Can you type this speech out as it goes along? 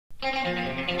Hey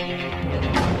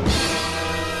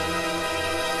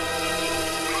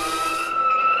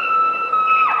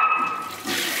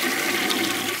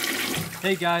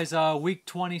guys, week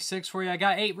 26 for you. I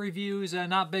got 8 reviews,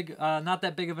 not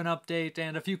that big of an update,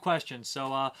 and a few questions.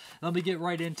 So let me get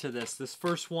right into this. This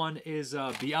first one is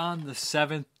Beyond the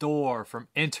Seventh Door from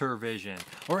Intervision.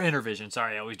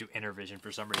 Sorry, I always do Intervision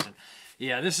for some reason.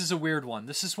 Yeah, this is a weird one.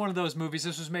 This is one of those movies.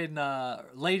 This was made in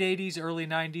late 80s, early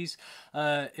 90s.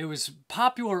 It was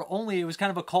popular only, it was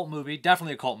kind of a cult movie,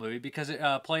 definitely a cult movie, because it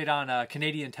played on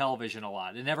Canadian television a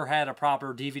lot. It never had a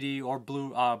proper DVD or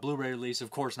Blu-ray release, of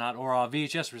course not, or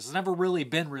VHS release. It's never really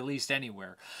been released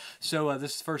anywhere. So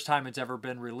this is the first time it's ever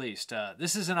been released.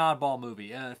 This is an oddball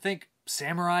movie. Think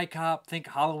Samurai Cop, think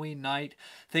Halloween Night,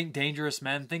 think Dangerous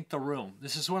Men, think The Room.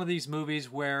 This is one of these movies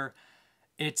where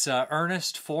it's an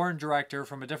earnest foreign director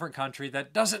from a different country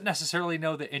that doesn't necessarily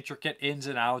know the intricate ins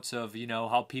and outs of, you know,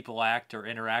 how people act or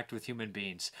interact with human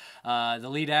beings. The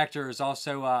lead actor is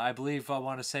also, I believe, I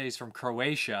want to say he's from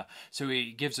Croatia. So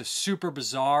he gives a super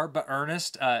bizarre but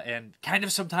earnest and kind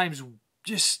of sometimes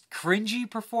just cringy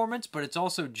performance, but it's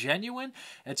also genuine.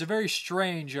 It's a very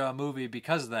strange movie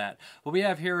because of that. What we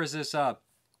have here is this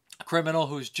criminal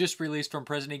who's just released from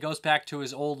prison. He goes back to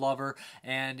his old lover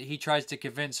and he tries to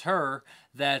convince her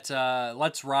that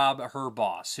let's rob her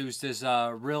boss, who's this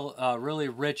really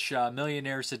rich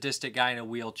millionaire sadistic guy in a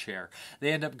wheelchair.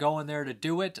 They end up going there to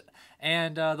do it,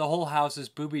 and the whole house is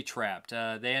booby-trapped.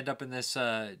 They end up in this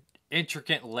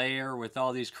intricate layer with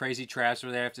all these crazy traps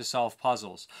where they have to solve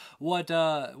puzzles. What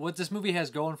this movie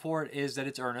has going for it is that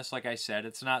it's earnest, like I said.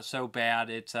 It's not so bad.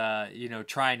 It's you know,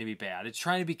 trying to be bad. It's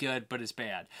trying to be good, but it's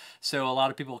bad. So a lot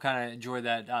of people kind of enjoy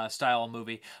that style of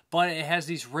movie. But it has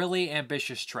these really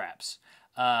ambitious traps.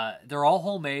 They're all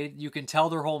homemade. You can tell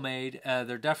they're homemade.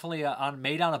 They're definitely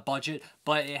made on a budget,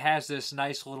 but it has this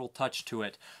nice little touch to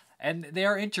it. And they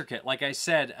are intricate, like I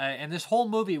said. And this whole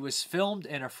movie was filmed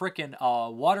in a frickin'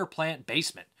 water plant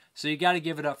basement. So you got to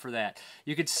give it up for that.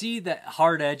 You can see the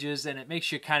hard edges, and it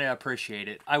makes you kind of appreciate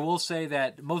it. I will say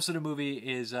that most of the movie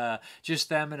is just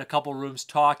them in a couple rooms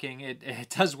talking.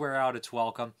 It does wear out its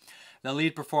welcome. The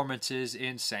lead performance is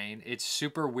insane. It's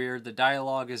super weird. The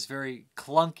dialogue is very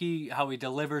clunky, how he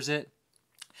delivers it.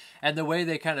 And the way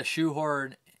they kind of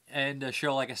shoehorn and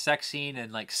show like a sex scene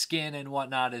and like skin and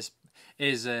whatnot is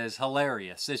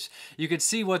hilarious. You can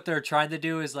see what they're trying to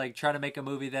do is like try to make a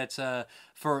movie that's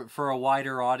for a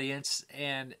wider audience,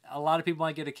 and a lot of people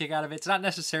might get a kick out of it. It's not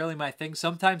necessarily my thing.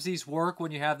 Sometimes these work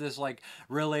when you have this like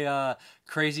really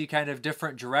crazy kind of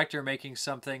different director making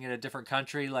something in a different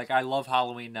country. Like I love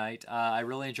Halloween Night. I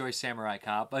really enjoy Samurai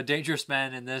Cop. Dangerous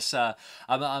Men in this,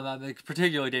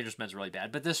 particularly Dangerous Men's really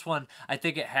bad, but this one I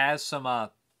think it has some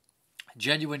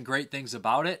genuine great things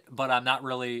about it, but I'm not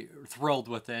really thrilled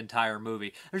with the entire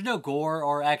movie. There's no gore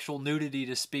or actual nudity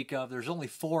to speak of. There's only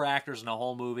 4 actors in the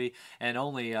whole movie, and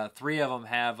only 3 of them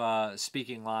have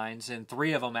speaking lines, and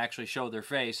 3 of them actually show their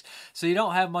face. So you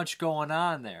don't have much going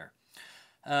on there.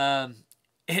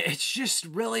 It's just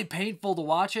really painful to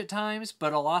watch at times,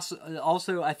 but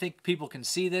also I think people can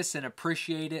see this and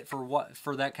appreciate it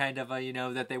for that kind of you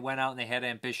know, that they went out and they had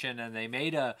ambition and they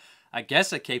made I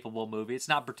guess a capable movie. It's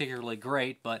not particularly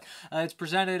great, but it's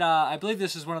presented, I believe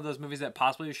this is one of those movies that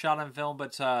possibly was shot on film,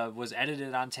 but was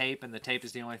edited on tape, and the tape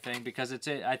is the only thing, because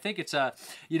I think it's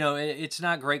you know, it's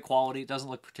not great quality. It doesn't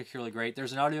look particularly great.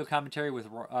 There's an audio commentary with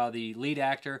the lead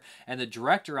actor and the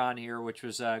director on here, which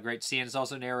was great to see, and it's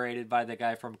also narrated by the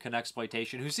guy from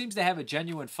Connexploitation, who seems to have a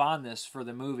genuine fondness for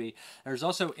the movie. There's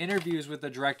also interviews with the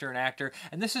director and actor,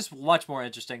 and this is much more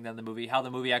interesting than the movie, how the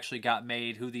movie actually got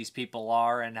made, who these people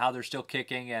are, and how they're still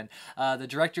kicking. And the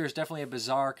director is definitely a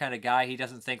bizarre kind of guy. He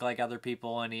doesn't think like other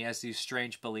people, and he has these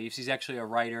strange beliefs. He's actually a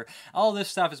writer. All this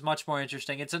stuff is much more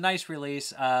interesting. It's a nice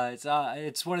release.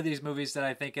 It's one of these movies that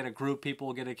I think in a group people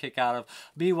will get a kick out of.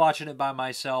 Me watching it by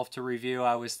myself to review,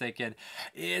 I was thinking,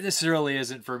 this really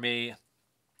isn't for me.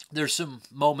 There's some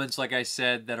moments, like I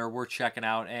said, that are worth checking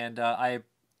out, and I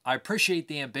appreciate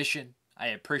the ambition. I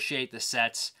appreciate the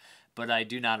sets, but I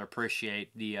do not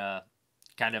appreciate the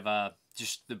kind of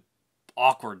just the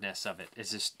awkwardness of it.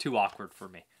 It's just too awkward for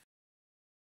me.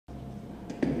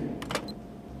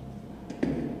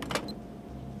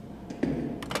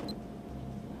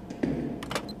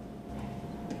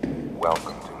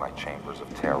 Welcome to my chambers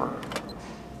of terror,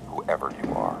 whoever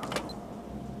you are.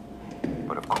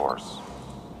 But of course,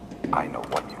 I know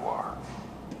what you are.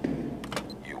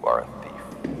 You are a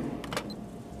thief.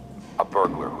 A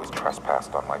burglar who has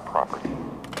trespassed on my property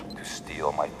to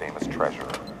steal my famous treasure.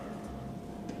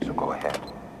 So go ahead,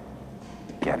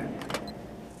 get it.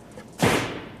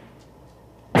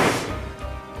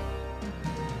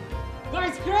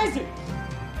 That's crazy!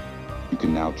 You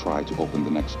can now try to open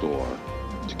the next door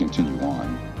to continue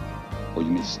on, or you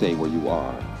may stay where you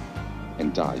are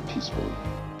and die peacefully.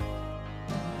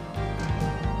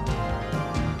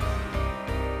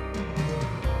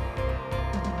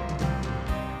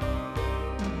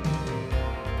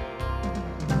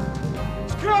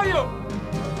 Screw you!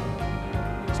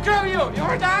 Screw you! You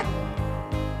heard that?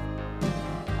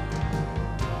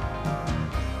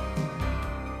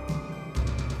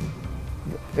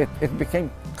 It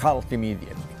became cult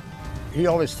immediately. He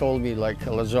always told me, like,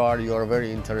 Lazar, you're a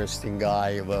very interesting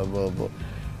guy, blah, blah, blah.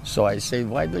 So I said,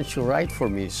 why don't you write for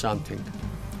me something?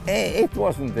 It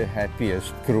wasn't the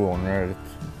happiest crew on earth.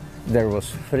 There was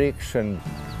friction.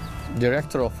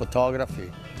 Director of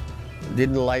photography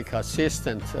didn't like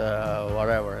assistant,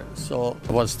 whatever. So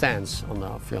it was tense on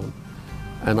the film.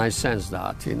 And I sensed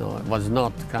that, you know, it was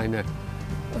not kind of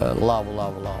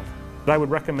love. But I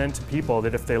would recommend to people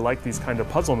that if they like these kind of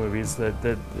puzzle movies,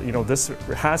 that you know, this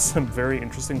has some very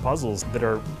interesting puzzles that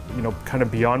are, you know, kind of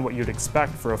beyond what you'd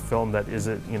expect for a film that is,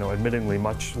 you know, admittingly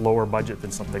much lower budget than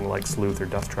something like Sleuth or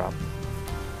Death Trap.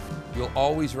 You'll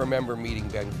always remember meeting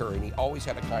Ben Curry, and he always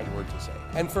had a kind word to say.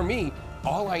 And for me,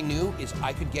 all I knew is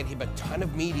I could get him a ton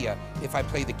of media if I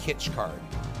play the kitsch card.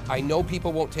 I know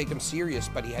people won't take him serious,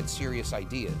 but he had serious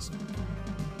ideas.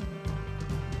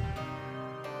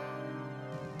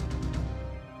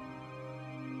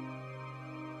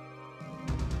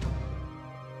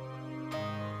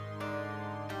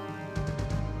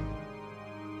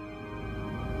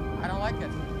 I don't like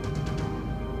it.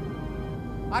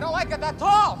 I don't like it at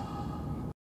all!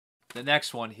 The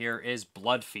next one here is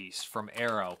Blood Feast from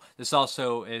Arrow. This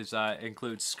also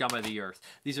includes Scum of the Earth.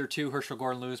 These are two Herschell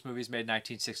Gordon-Lewis movies made in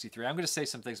 1963. I'm going to say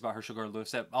some things about Herschell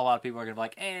Gordon-Lewis that a lot of people are going to be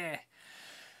like, eh.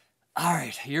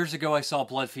 Alright, years ago I saw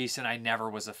Blood Feast and I never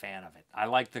was a fan of it. I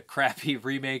like the crappy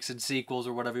remakes and sequels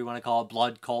or whatever you want to call it.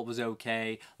 Blood Cult was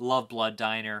okay. Love Blood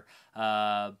Diner.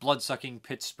 Blood-sucking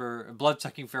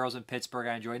Pharaohs in Pittsburgh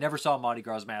I enjoy. Never saw Mardi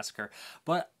Gras Massacre.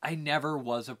 But I never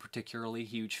was a particularly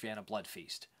huge fan of Blood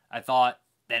Feast. I thought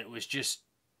that it was just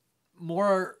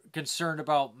more concerned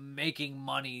about making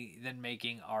money than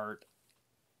making art.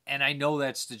 And I know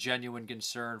that's the genuine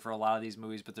concern for a lot of these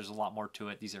movies, but there's a lot more to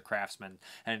it. These are craftsmen,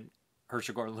 and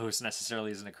Herschell Gordon-Lewis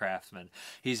necessarily isn't a craftsman.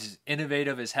 He's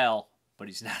innovative as hell, but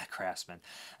he's not a craftsman.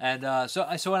 And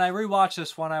so when I rewatched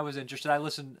this one, I was interested. I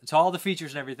listened to all the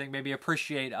features and everything, maybe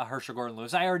appreciate Herschell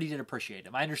Gordon-Lewis. I already did appreciate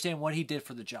him. I understand what he did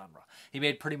for the genre. He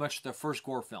made pretty much the first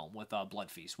gore film with Blood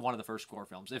Feast, one of the first gore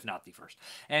films, if not the first.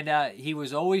 And he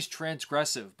was always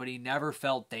transgressive, but he never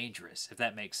felt dangerous, if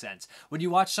that makes sense. When you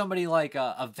watch somebody like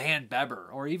a Van Beber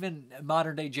or even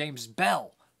modern-day James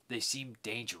Bell, they seem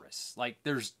dangerous. Like,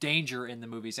 there's danger in the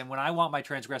movies. And when I want my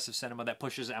transgressive cinema that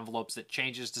pushes envelopes, that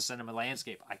changes the cinema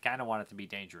landscape, I kind of want it to be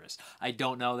dangerous. I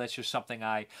don't know. That's just something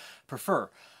I prefer.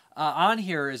 On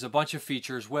here is a bunch of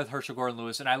features with Herschell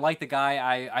Gordon-Lewis, and I like the guy.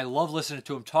 I love listening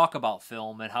to him talk about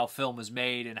film and how film is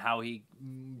made and how he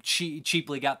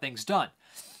cheaply got things done.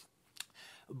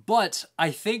 But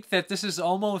I think that this is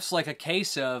almost like a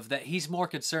case of that he's more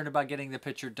concerned about getting the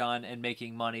picture done and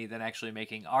making money than actually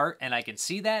making art, and I can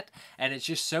see that, and it's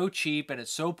just so cheap, and it's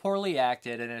so poorly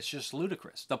acted, and it's just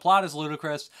ludicrous. The plot is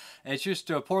ludicrous. It's just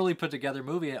a poorly put together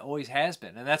movie. It always has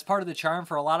been, and that's part of the charm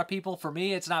for a lot of people. For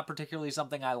me, it's not particularly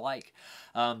something I like.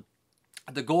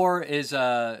 The gore is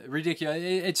ridiculous.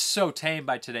 It's so tame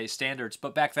by today's standards,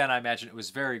 but back then I imagine it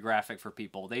was very graphic for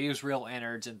people. They use real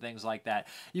innards and things like that.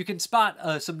 You can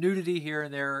spot some nudity here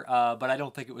and there, but I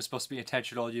don't think it was supposed to be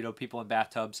intentional, you know, people in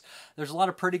bathtubs. There's a lot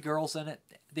of pretty girls in it.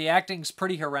 The acting's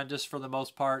pretty horrendous for the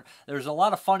most part. There's a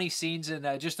lot of funny scenes,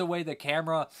 and just the way the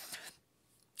camera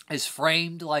is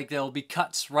framed, like there'll be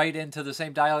cuts right into the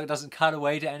same dialogue. It doesn't cut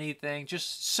away to anything.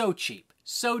 Just so cheap.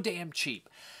 So damn cheap.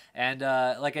 And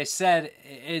like I said,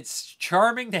 it's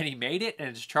charming that he made it, and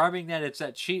it's charming that it's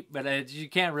that cheap, but you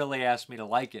can't really ask me to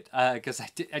like it, because I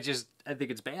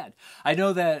think it's bad. I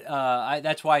know that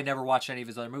that's why I never watched any of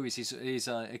his other movies. He's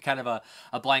kind of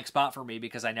a blank spot for me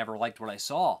because I never liked what I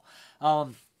saw.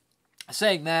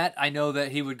 Saying that, I know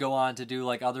that he would go on to do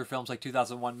like other films like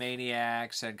 2001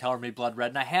 Maniacs and Color Me Blood Red,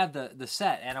 and I have the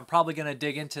set, and I'm probably going to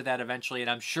dig into that eventually, and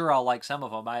I'm sure I'll like some of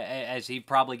them as he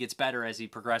probably gets better as he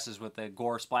progresses with the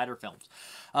gore splatter films.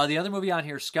 The other movie on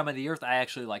here, Scum of the Earth, I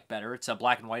actually like better. It's a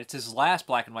black and white. It's his last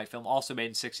black and white film, also made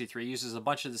in '63. Uses a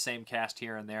bunch of the same cast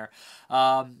here and there.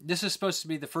 This is supposed to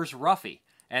be the first roughie.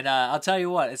 And I'll tell you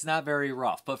what, it's not very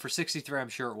rough, but for 63, I'm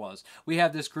sure it was. We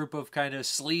have this group of kind of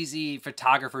sleazy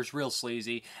photographers, real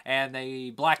sleazy, and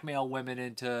they blackmail women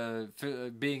into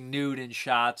being nude in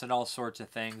shots and all sorts of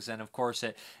things. And of course,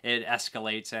 it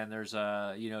escalates, and there's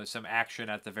some action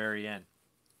at the very end.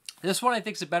 This one I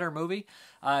think is a better movie.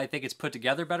 I think it's put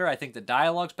together better. I think the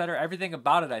dialogue's better. Everything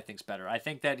about it I think is better. I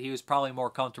think that he was probably more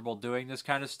comfortable doing this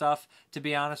kind of stuff, to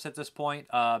be honest, at this point,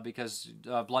 because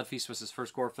Blood Feast was his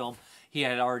first gore film. He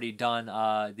had already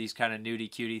done these kind of nudie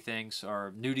cutie things,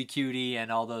 or nudie cutie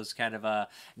and all those kind of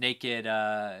naked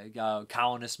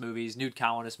colonist movies, nude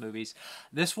colonist movies.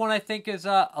 This one I think is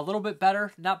a little bit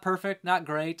better. Not perfect, not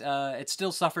great. It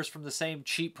still suffers from the same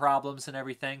cheap problems and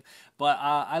everything. But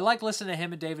I like listening to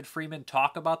him and David Freeman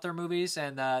talk about their movies,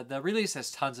 and the release has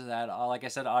tons of that. Like I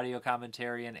said, audio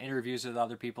commentary and interviews with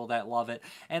other people that love it.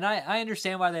 And I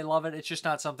understand why they love it. It's just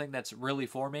not something that's really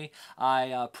for me. I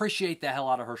appreciate the hell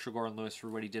out of Hershell Gordon Lewis for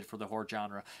what he did for the horror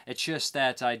genre. It's just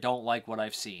that I don't like what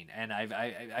I've seen. And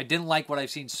I didn't like what I've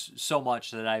seen so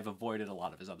much that I've avoided a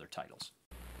lot of his other titles.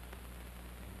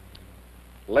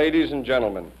 Ladies and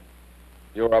gentlemen,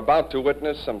 you're about to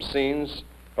witness some scenes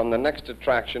from the next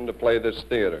attraction to play this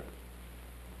theater.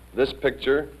 This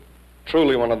picture,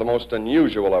 truly one of the most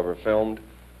unusual ever filmed,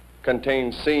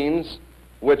 contains scenes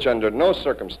which under no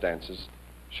circumstances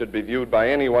should be viewed by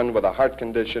anyone with a heart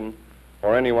condition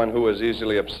or anyone who is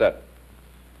easily upset.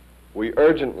 We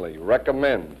urgently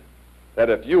recommend that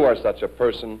if you are such a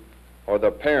person or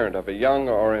the parent of a young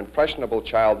or impressionable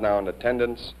child now in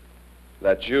attendance,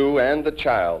 that you and the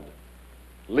child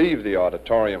leave the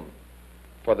auditorium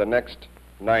for the next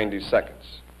 90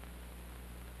 seconds.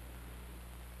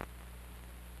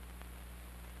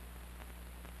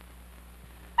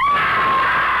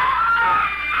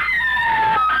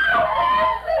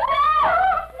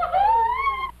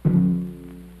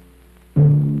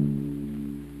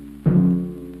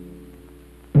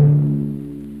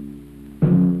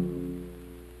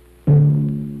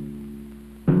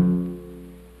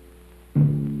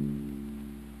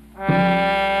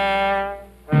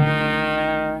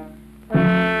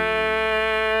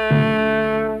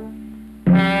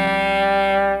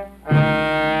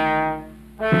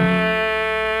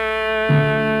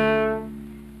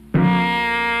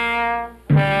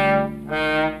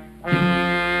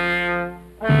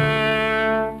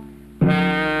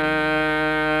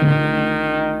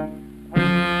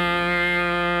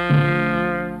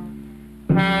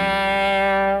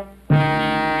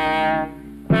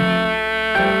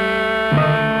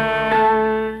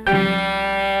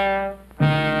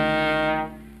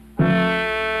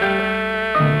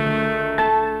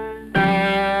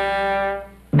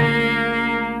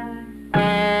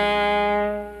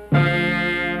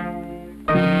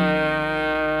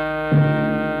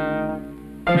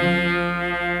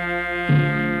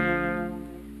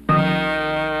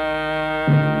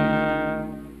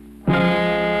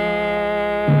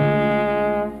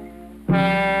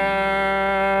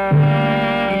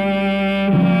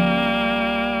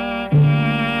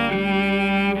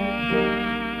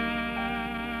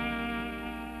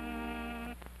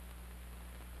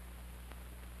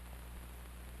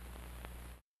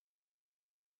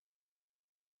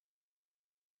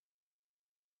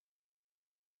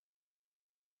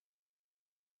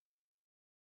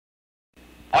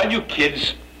 All you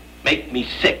kids make me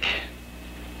sick.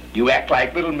 You act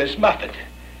like little Miss Muffet,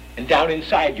 and down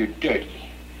inside you're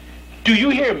dirty. Do you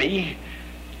hear me?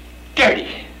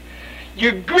 Dirty.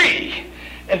 You're greedy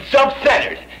and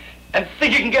self-centered and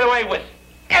think you can get away with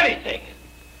anything.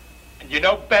 And you're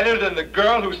no better than the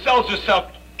girl who sells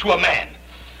herself to a man.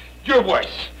 You're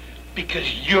worse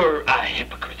because you're a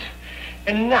hypocrite.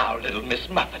 And now little Miss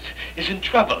Muffet is in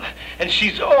trouble, and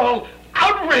she's all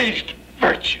outraged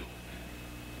virtue.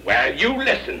 Well, you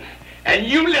listen, and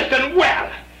you listen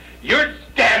well. You're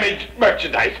damaged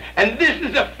merchandise, and this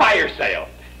is a fire sale.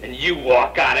 And you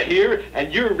walk out of here,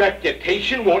 and your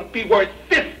reputation won't be worth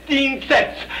 15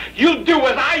 cents. You'll do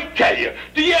as I tell you.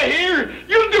 Do you hear?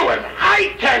 You'll do as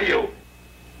I tell you.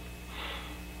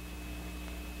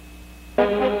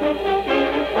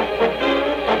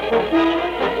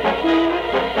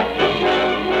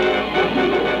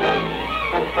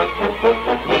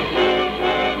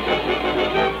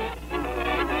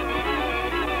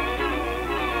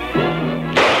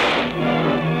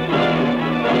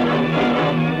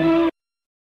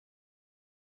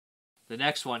 The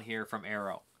next one here from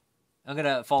Arrow. I'm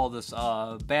gonna follow this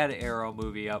bad Arrow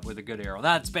movie up with a good Arrow.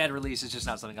 That's bad release. It's just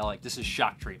not something I like. This is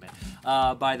Shock Treatment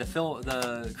by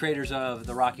the creators of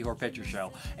the Rocky Horror Picture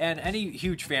Show. And any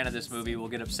huge fan of this movie will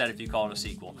get upset if you call it a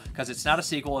sequel, because it's not a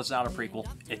sequel, it's not a prequel,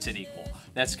 it's an equal.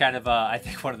 That's kind of I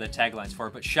think one of the taglines for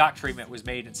it. But Shock Treatment was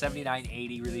made in 79,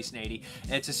 80, released in 80.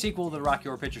 And it's a sequel to the Rocky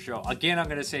Horror Picture Show. Again, I'm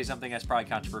gonna say something that's probably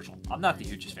controversial. I'm not the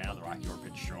hugest fan of the Rocky Horror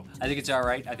Picture Show. I think it's all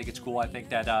right. I think it's cool. I think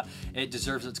that it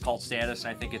deserves its cult status,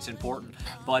 and I think it's important.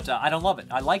 But I don't love it.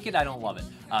 I like it. I don't love it.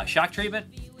 Shock Treatment,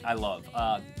 I love.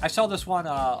 I saw this one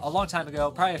a long time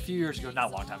ago, probably a few years ago. Not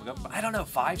a long time ago, but I don't know,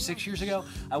 5, 6 years ago.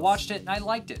 I watched it and I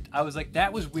liked it. I was like,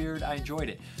 that was weird. I enjoyed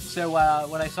it. So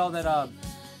when I saw that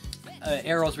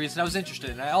Arrow's released, I was interested.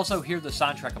 And I also hear the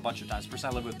soundtrack a bunch of times. The person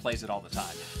I live with plays it all the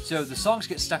time. So the songs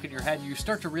get stuck in your head and you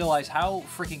start to realize how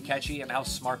freaking catchy and how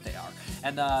smart they are.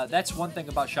 And that's one thing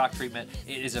about Shock Treatment.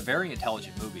 It is a very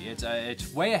intelligent movie.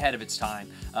 It's way ahead of its time.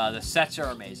 The sets are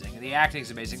amazing. The acting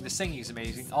is amazing. The singing is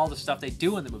amazing. All the stuff they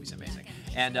do in the movie is amazing.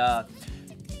 And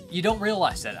you don't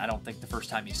realize that, I don't think, the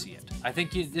first time you see it. I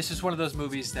think this is one of those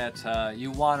movies that you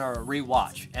want to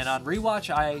rewatch. And on rewatch,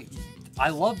 I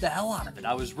loved the hell out of it.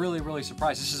 I was really, really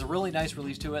surprised. This is a really nice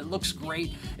release too. It looks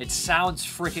great. It sounds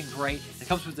freaking great. It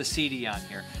comes with the CD on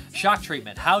here. Shock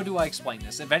Treatment. How do I explain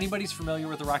this? If anybody's familiar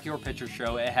with the Rocky Horror Picture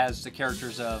Show, it has the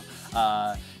characters of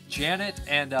Janet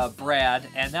and Brad,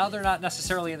 and now they're not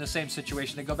necessarily in the same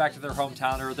situation. They go back to their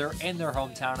hometown, or they're in their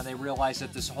hometown, and they realize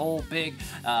that this whole big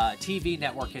TV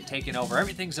network had taken over.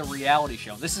 Everything's a reality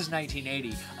show. This is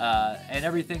 1980, and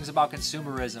everything's about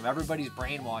consumerism. Everybody's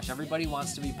brainwashed. Everybody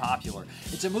wants to be popular.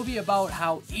 It's a movie about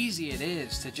how easy it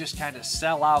is to just kind of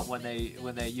sell out when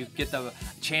you get the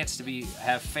chance to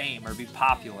have fame or be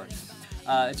popular.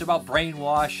 It's about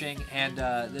brainwashing, and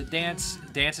the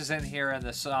dances in here and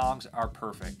the songs are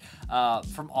perfect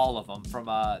from all of them.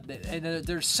 And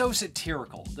they're so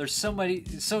satirical. There's so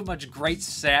much great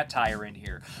satire in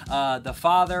here. The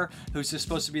father, who's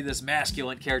supposed to be this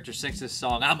masculine character, sings this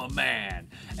song, "I'm a man,"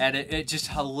 and it's just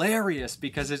hilarious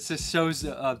because it just shows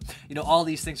all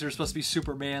these things are supposed to be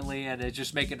super manly, and it's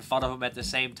just making fun of him at the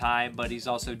same time, but he's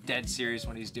also dead serious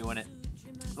when he's doing it.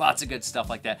 Lots of good stuff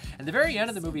like that. And the very end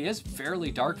of the movie is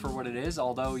fairly dark for what it is,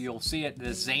 although you'll see it in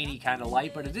a zany kind of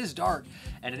light, but it is dark,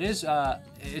 and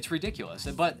it's ridiculous.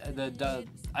 But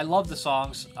I love the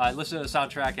songs. I listen to the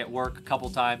soundtrack at work a couple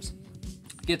times.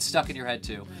 Gets stuck in your head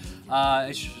too.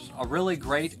 It's just a really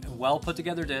great, well put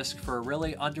together disc for a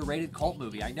really underrated cult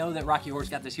movie. I know that Rocky Horror's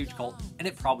got this huge cult, and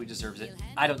it probably deserves it.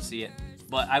 I don't see it.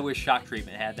 But I wish Shock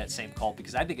Treatment had that same cult,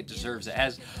 because I think it deserves it. It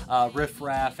has Riff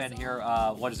Raff in here,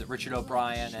 Richard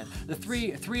O'Brien, and the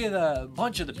three of the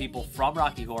bunch of the people from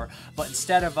Rocky Horror. But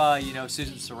instead of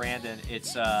Susan Sarandon,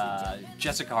 it's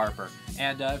Jessica Harper.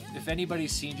 And if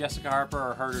anybody's seen Jessica Harper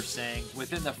or heard her sing,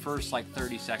 within the first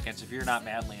 30 seconds, if you're not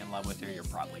madly in love with her, you're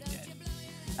probably dead.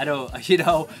 I know,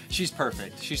 she's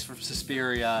perfect. She's from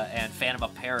Suspiria and Phantom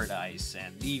of Paradise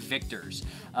and The Victors.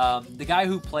 The guy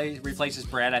who replaces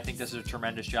Brad, I think does a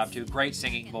tremendous job too. Great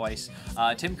singing voice.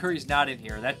 Tim Curry's not in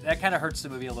here. That kind of hurts the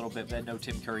movie a little bit, but no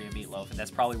Tim Curry and Meatloaf, and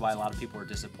that's probably why a lot of people were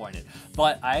disappointed.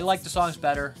 But I like the songs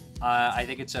better. I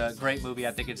think it's a great movie.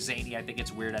 I think it's zany. I think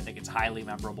it's weird. I think it's highly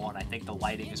memorable, and I think the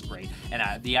lighting is great.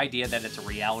 And the idea that it's a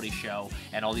reality show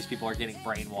and all these people are getting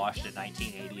brainwashed in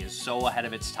 1980 is so ahead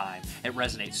of its time. It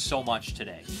resonates so much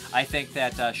today. I think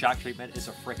that Shock Treatment is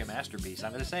a freaking masterpiece.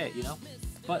 I'm going to say it,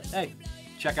 But hey,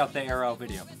 check out the Arrow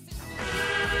video.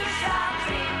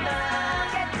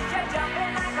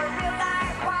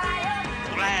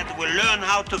 Brad will learn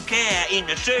how to care in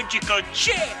a surgical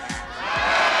chair.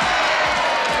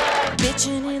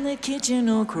 Bitching in the kitchen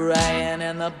or crying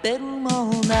in the bedroom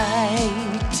all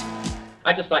night.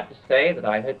 I'd just like to say that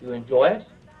I hope you enjoy it.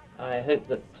 I hope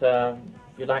that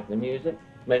you like the music,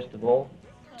 most of all.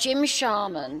 Jim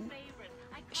Sharman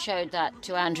showed that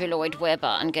to Andrew Lloyd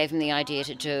Webber and gave him the idea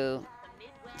to do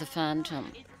The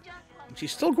Phantom.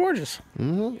 She's still gorgeous.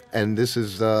 Mm-hmm. And this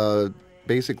is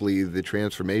basically the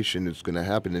transformation is going to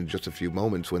happen in just a few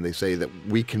moments when they say that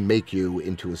we can make you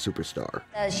into a superstar.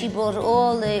 She went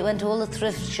to all the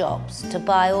thrift shops to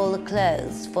buy all the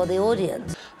clothes for the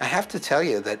audience. I have to tell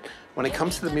you that when it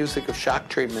comes to the music of Shock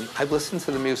Treatment, I've listened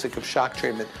to the music of Shock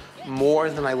Treatment more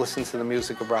than I listened to the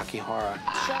music of Rocky Horror.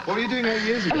 What were you doing 8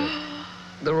 years ago?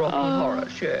 The Rocky Horror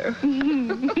Show.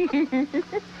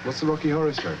 What's the Rocky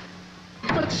Horror Show?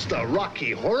 What's the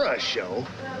Rocky Horror Show?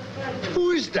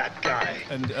 Who is that guy?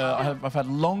 And I've had a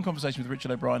long conversation with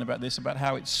Richard O'Brien about this, about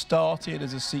how it started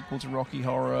as a sequel to Rocky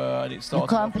Horror, and it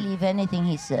started... You can't believe anything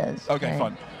he says. Okay,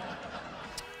 fine.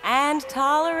 And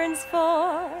tolerance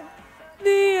for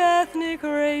the ethnic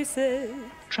races.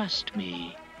 Trust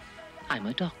me, I'm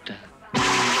a doctor.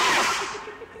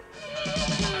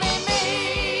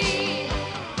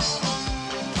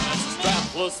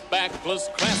 Strapless, backless,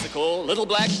 classical little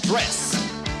black dress.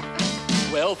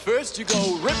 Well, first you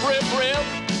go rip, rip, rip.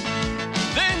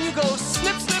 Then you go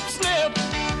snip, snip, snip.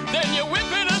 Then you whip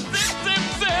it a zip, zip,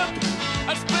 zip.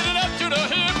 And split it up to the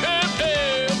hip, hip,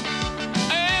 hip.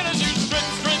 And as you strip,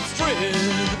 strip, strip,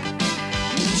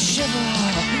 you shiver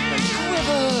and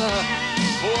quiver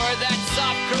for that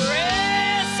soft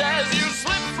caress as you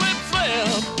slip, slip,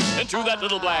 slip into that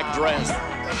little black dress.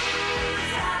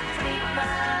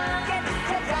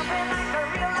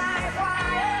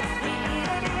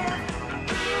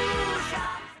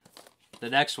 The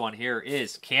next one here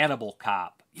is Cannibal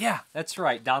Cop. Yeah, that's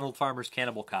right, Donald Farmer's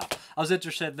Cannibal Cop. I was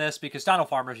interested in this because Donald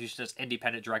Farmer's just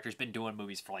independent director. He's been doing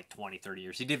movies for like 20, 30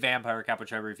 years. He did Vampire Cop,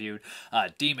 which I reviewed,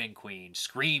 Demon Queen,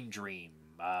 Scream Dream,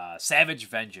 Savage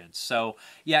Vengeance. So,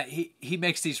 yeah, he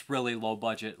makes these really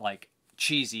low-budget, like,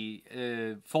 cheesy,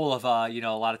 full of, you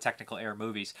know, a lot of technical error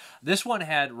movies. This one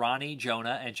had Ronnie,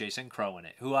 Jonah, and Jason Crow in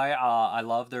it, who I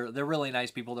love. They're really nice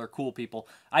people. They're cool people.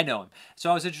 I know them. So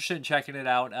I was interested in checking it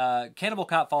out. Cannibal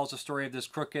Cop follows the story of this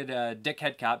crooked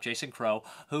dickhead cop, Jason Crow,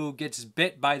 who gets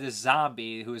bit by this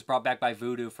zombie who was brought back by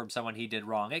voodoo from someone he did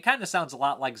wrong. It kind of sounds a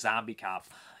lot like Zombie Cop.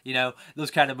 You know, those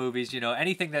kind of movies, you know,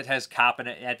 anything that has cop in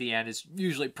it at the end is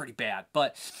usually pretty bad.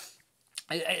 But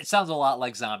it sounds a lot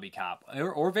like Zombie Cop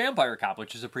or Vampire Cop,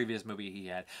 which is a previous movie he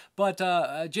had. But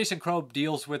Jason Crow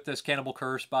deals with this cannibal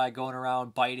curse by going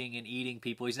around biting and eating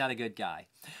people. He's not a good guy.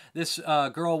 This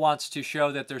girl wants to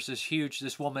show that there's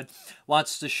this woman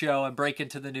wants to show and break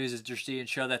into the news industry and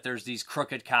show that there's these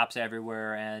crooked cops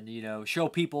everywhere and, you know, show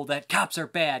people that cops are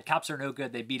bad, cops are no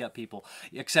good, they beat up people,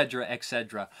 etc.,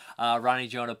 etc. Ronnie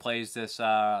Jonah plays this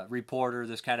reporter,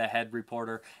 this kind of head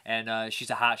reporter, and she's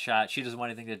a hotshot. She doesn't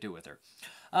want anything to do with her.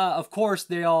 Of course,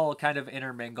 they all kind of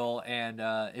intermingle, and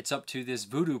it's up to this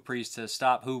voodoo priest to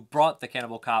stop, who brought the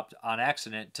Cannibal Cop on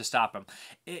accident to stop him.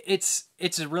 It's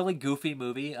a really goofy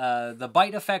movie. The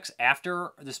bite effects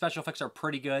after the special effects are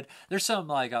pretty good. There's some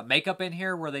like makeup in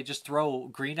here where they just throw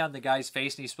green on the guy's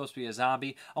face, and he's supposed to be a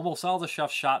zombie. Almost all the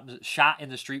stuff shot in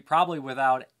the street, probably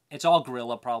without. It's all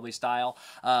guerrilla probably style.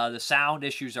 The sound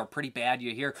issues are pretty bad.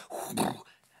 You hear.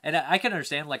 And I can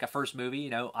understand, like, a first movie, you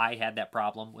know, I had that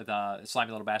problem with Slimy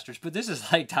Little Bastards, but this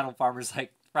is, like, Donald Farmer's,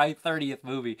 like, probably 30th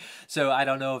movie, so I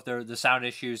don't know if the sound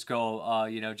issues go,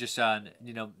 you know, just on,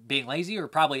 you know, being lazy, or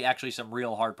probably actually some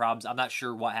real hard problems. I'm not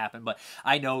sure what happened, but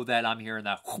I know that I'm hearing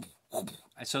that,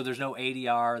 so there's no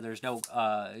ADR, there's no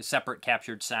separate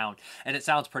captured sound, and it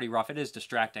sounds pretty rough. It is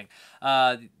distracting.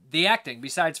 The acting,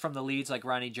 besides from the leads like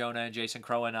Ronnie Jonah and Jason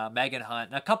Crow and Megan Hunt,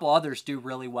 and a couple others do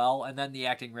really well, and then the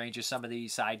acting range of some of the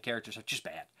side characters are just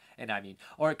bad. And I mean,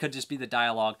 or it could just be the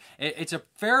dialogue. It's a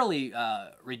fairly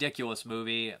ridiculous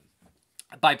movie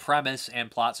by premise and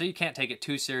plot, so you can't take it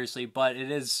too seriously, but it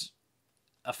is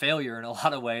a failure in a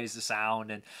lot of ways, the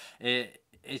sound, and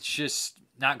it's just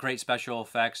not great special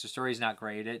effects. The story's not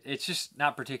great. It's just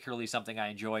not particularly something I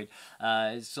enjoyed.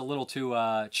 It's a little too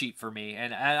cheap for me.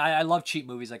 And I love cheap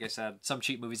movies, like I said. Some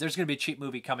cheap movies. There's going to be a cheap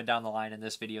movie coming down the line in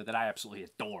this video that I absolutely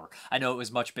adore. I know it was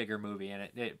a much bigger movie, and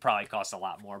it probably cost a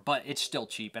lot more, but it's still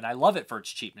cheap, and I love it for its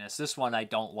cheapness. This one I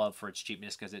don't love for its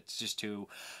cheapness because it's just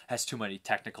has too many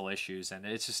technical issues, and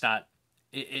it's just not...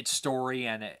 Its story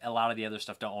and a lot of the other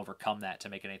stuff don't overcome that to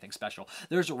make it anything special.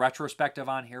 There's a retrospective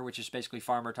on here, which is basically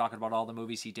Farmer talking about all the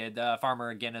movies he did. Farmer,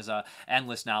 again, has a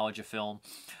endless knowledge of film.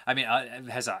 I mean,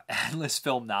 has a endless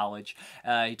film knowledge.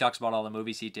 He talks about all the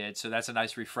movies he did, so that's a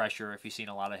nice refresher if you've seen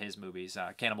a lot of his movies.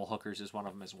 Cannibal Hookers is one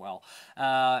of them as well.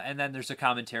 And then there's a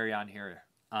commentary on here.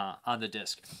 On the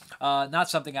disc. Not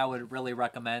something I would really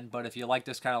recommend, but if you like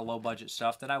this kind of low-budget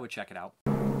stuff, then I would check it out.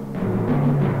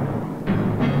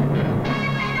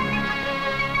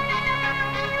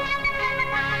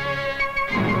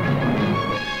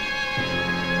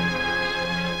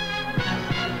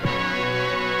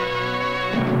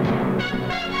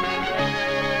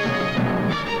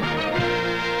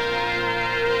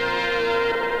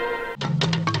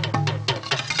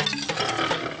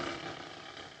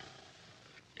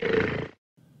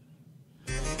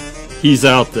 He's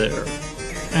out there,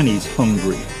 and he's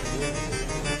hungry.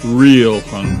 Real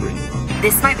hungry.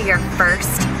 This might be our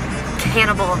first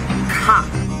Cannibal Cop.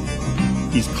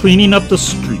 He's cleaning up the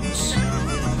streets,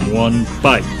 one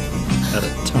bite at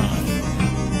a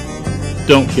time.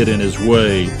 Don't get in his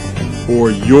way, or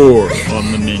you're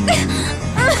on the menu.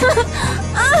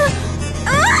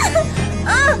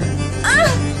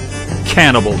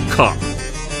 Cannibal Cop.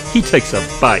 He takes a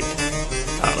bite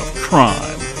out of crime.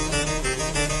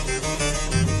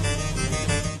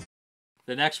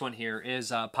 The next one here is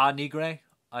Pa Negre.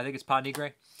 I think it's Pa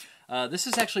Negre. This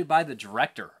is actually by the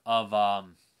director of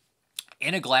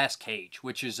In a Glass Cage,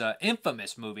 which is an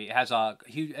infamous movie. It has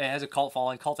a cult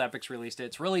following. Cult Epics released it.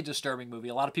 It's a really disturbing movie.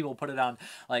 A lot of people put it on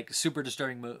like super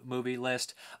disturbing movie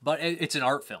list, but it's an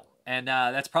art film. And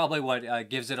that's probably what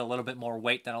gives it a little bit more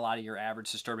weight than a lot of your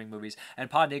average disturbing movies. And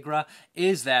Pa Negre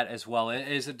is that as well. It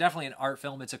is definitely an art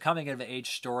film. It's a coming-of-age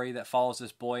story that follows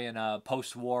this boy in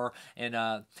post-war in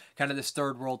kind of this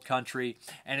third-world country.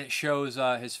 And it shows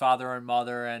his father and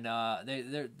mother. And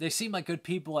they seem like good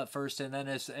people at first. And then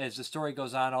as the story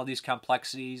goes on, all these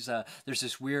complexities. There's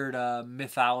this weird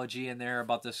mythology in there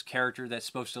about this character that's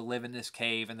supposed to live in this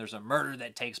cave. And there's a murder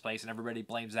that takes place, and everybody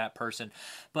blames that person.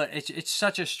 But it's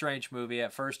such a strange movie.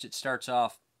 At first it starts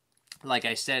off, like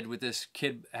I said, with this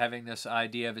kid having this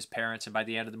idea of his parents, and by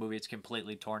the end of the movie it's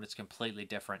completely torn, it's completely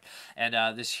different.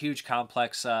 And this huge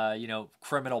complex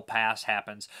criminal past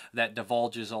happens that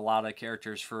divulges a lot of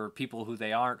characters for people who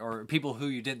they aren't, or people who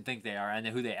you didn't think they are, and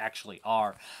who they actually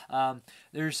are.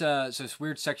 There's this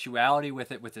weird sexuality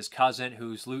with it, with his cousin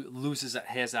who loses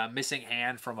his missing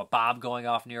hand from a bomb going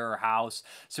off near her house.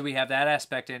 So we have that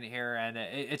aspect in here, and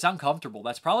it's uncomfortable.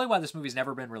 That's probably why this movie's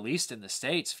never been released in the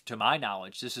States, to my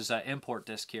knowledge. This is an import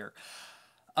disc here.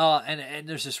 And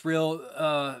there's this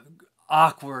real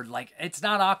awkward, like, it's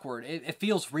not awkward. It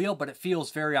feels real, but it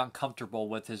feels very uncomfortable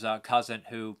with his cousin,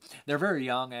 who, they're very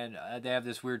young, and they have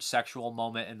this weird sexual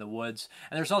moment in the woods.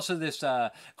 And there's also this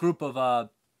group of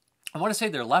I want to say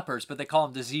they're lepers, but they call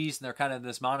them diseased, and they're kind of in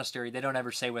this monastery. They don't ever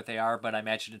say what they are, but I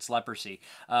imagine it's leprosy,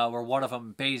 where one of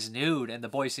them bathes nude, and the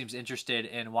boy seems interested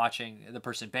in watching the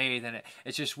person bathe, and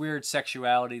it's just weird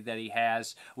sexuality that he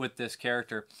has with this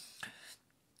character.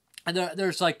 And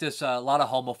there's like this a lot of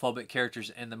homophobic characters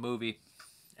in the movie,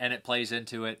 and it plays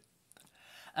into it.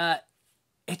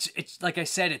 It's like I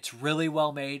said, it's really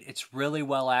well made, it's really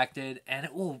well acted, and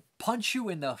it will punch you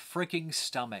in the freaking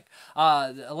stomach.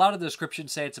 A lot of the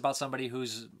descriptions say it's about somebody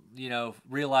who's,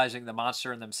 realizing the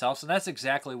monster in themselves, and that's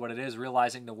exactly what it is,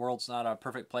 realizing the world's not a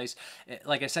perfect place.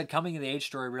 Like I said, coming of the age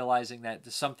story, realizing that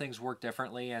some things work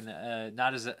differently and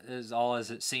not as all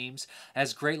as it seems. It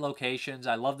has great locations.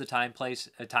 I love the time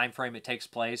frame it takes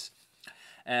place.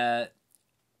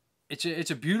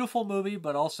 It's a beautiful movie,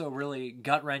 but also really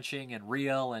gut-wrenching and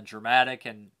real and dramatic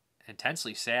and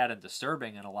intensely sad and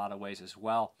disturbing in a lot of ways as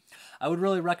well. I would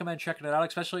really recommend checking it out,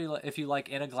 especially if you like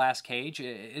In a Glass Cage.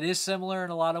 It is similar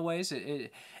in a lot of ways.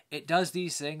 It does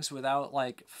these things without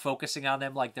like focusing on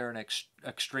them like they're an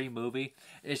extreme movie.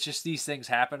 It's just these things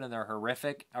happen and they're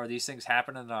horrific, or these things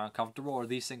happen and they're uncomfortable, or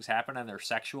these things happen and they're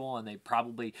sexual, and they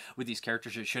probably, with these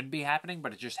characters, it shouldn't be happening,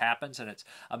 but it just happens, and it's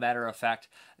a matter of fact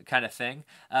kind of thing.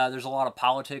 There's a lot of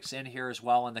politics in here as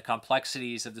well, and the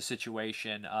complexities of the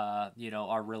situation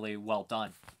are really well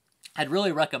done. I'd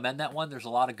really recommend that one. There's a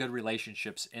lot of good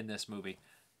relationships in this movie.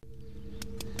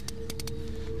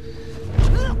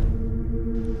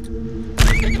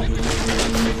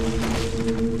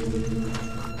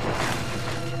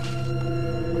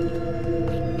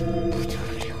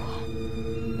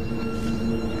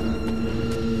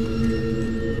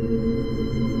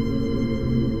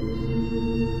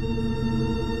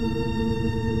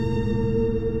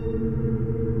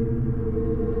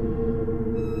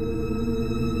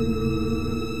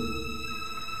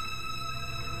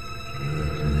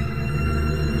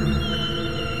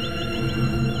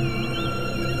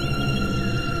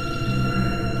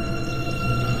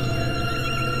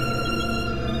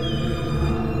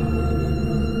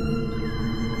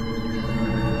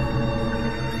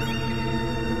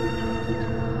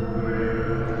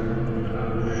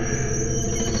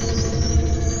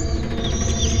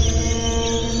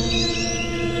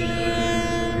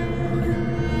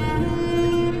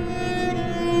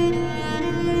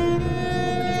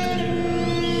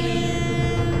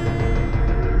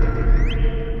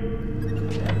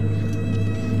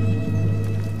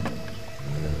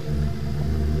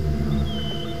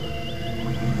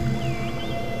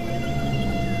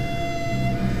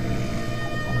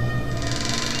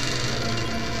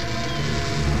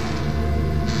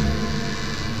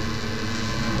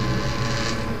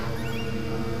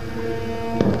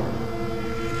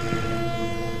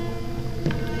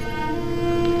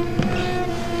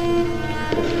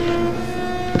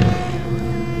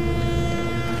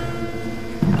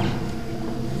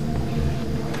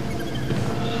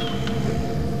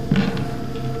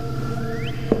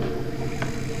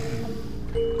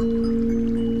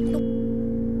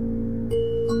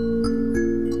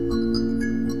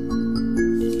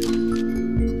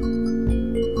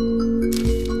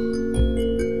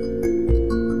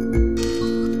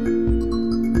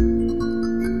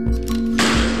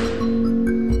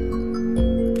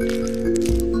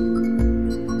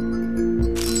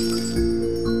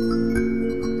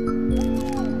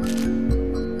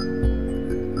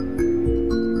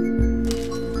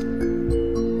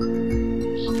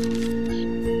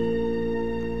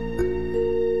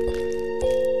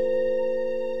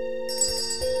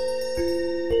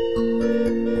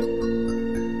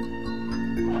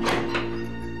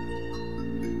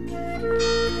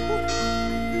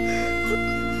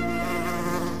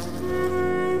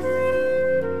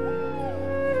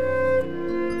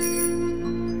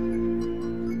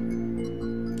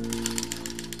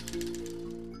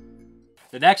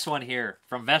 The next one here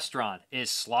from Vestron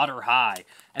is Slaughter High.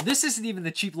 And this isn't even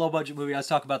the cheap, low-budget movie I was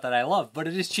talking about that I love, but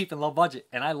it is cheap and low budget,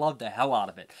 and I love the hell out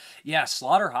of it. Yeah,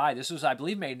 Slaughter High. This was, I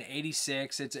believe, made in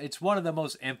 '86. It's one of the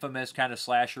most infamous kind of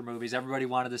slasher movies. Everybody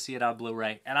wanted to see it on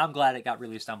Blu-ray, and I'm glad it got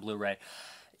released on Blu-ray.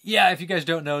 Yeah, if you guys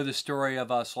don't know the story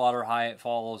of Slaughter High, it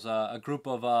follows a group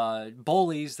of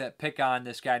bullies that pick on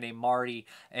this guy named Marty,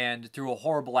 and through a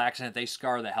horrible accident, they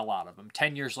scar the hell out of him.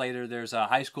 10 years later, there's a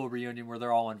high school reunion where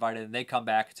they're all invited, and they come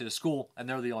back to the school, and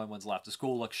they're the only ones left. The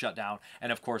school looks shut down,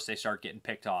 and of course, they start getting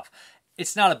picked off.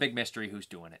 It's not a big mystery who's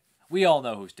doing it. We all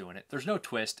know who's doing it. There's no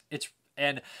twist.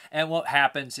 And what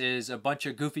happens is a bunch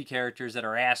of goofy characters that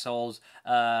are assholes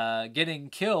getting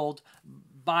killed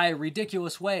by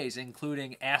ridiculous ways,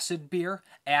 including acid beer,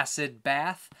 acid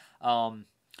bath,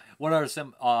 what are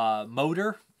some,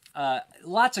 motor,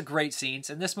 lots of great scenes.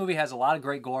 And this movie has a lot of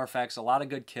great gore effects, a lot of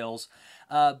good kills,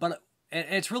 but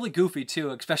it's really goofy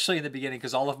too, especially in the beginning,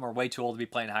 because all of them are way too old to be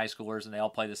playing high schoolers, and they all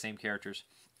play the same characters.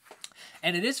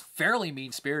 And it is fairly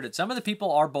mean-spirited. Some of the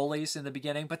people are bullies in the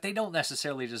beginning, but they don't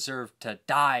necessarily deserve to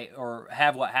die or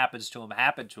have what happens to them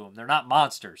happen to them. They're not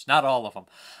monsters. Not all of them.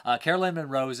 Caroline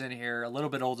Munro's in here, a little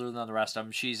bit older than the rest of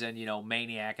them. She's in,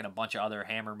 Maniac and a bunch of other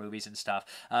Hammer movies and stuff.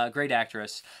 Great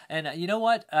actress. And you know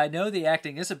what? I know the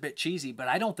acting is a bit cheesy, but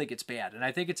I don't think it's bad. And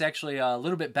I think it's actually a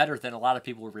little bit better than a lot of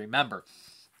people remember.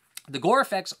 The gore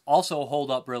effects also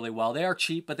hold up really well. They are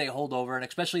cheap, but they hold over, and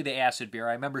especially the acid beer.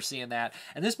 I remember seeing that.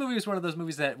 And this movie was one of those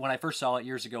movies that when I first saw it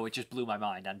years ago, it just blew my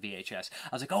mind on VHS.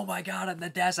 I was like, oh my god, on the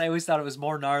desk. I always thought it was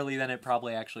more gnarly than it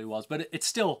probably actually was. But it's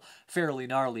still fairly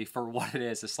gnarly for what it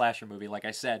is, a slasher movie, like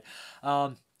I said.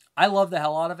 I love the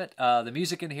hell out of it. The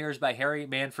music in here is by Harry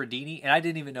Manfredini, and I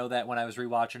didn't even know that when I was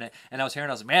rewatching it. And I was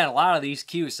like, man, a lot of these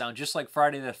cues sound just like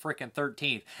Friday the frickin'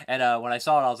 13th. And when I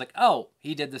saw it, I was like, oh,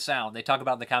 he did the sound. They talk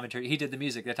about in the commentary. He did the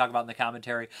music. They talk about in the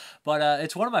commentary. But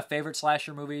it's one of my favorite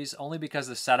slasher movies, only because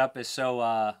the setup is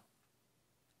so...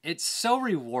 it's so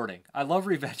rewarding. I love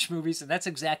revenge movies, and that's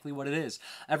exactly what it is.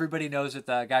 Everybody knows that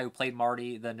the guy who played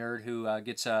Marty, the nerd who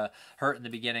gets hurt in the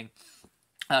beginning,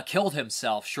 killed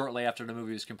himself shortly after the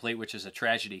movie was complete, which is a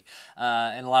tragedy.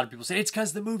 And a lot of people say, it's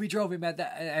because the movie drove him at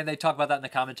that. And they talk about that in the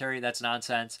commentary. That's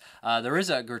nonsense. There is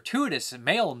a gratuitous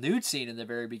male nude scene in the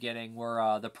very beginning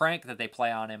where the prank that they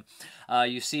play on him,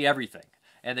 you see everything.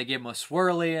 And they give him a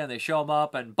swirly, and they show him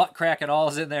up, and butt crack and all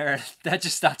is in there. That's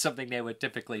just not something they would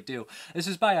typically do. This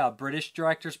is by British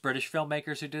directors, British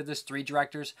filmmakers who did this, 3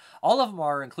 directors. All of them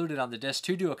are included on the disc.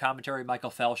 2 do a commentary,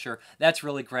 Michael Felsher. That's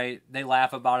really great. They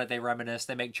laugh about it, they reminisce,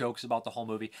 they make jokes about the whole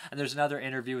movie. And there's another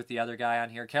interview with the other guy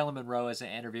on here. Caroline Munro is an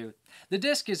interview. The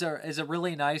disc is a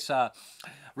really nice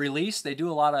release. They do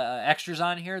a lot of extras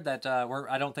on here that were,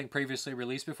 I don't think, previously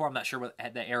released before. I'm not sure what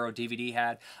the Arrow DVD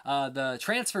had. The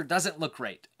transfer doesn't look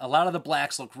great. A lot of the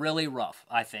blacks look really rough,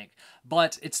 I think.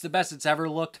 But it's the best it's ever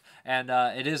looked, and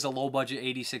it is a low-budget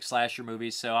 86 slasher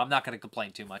movie, so I'm not going to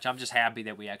complain too much. I'm just happy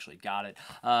that we actually got it.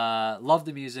 Love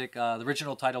the music. The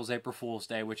original title is April Fool's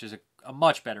Day, which is a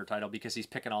much better title because he's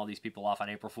picking all these people off on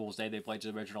April Fool's Day. They played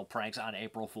the original pranks on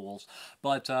April Fools.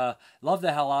 But love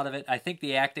the hell out of it. I think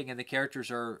the acting and the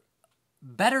characters are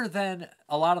better than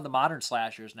a lot of the modern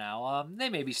slashers now. They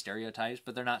may be stereotypes,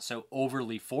 but they're not so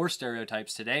overly for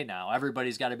stereotypes today now.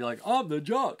 Everybody's got to be like, I'm the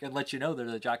jock, and let you know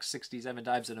they're the jock 67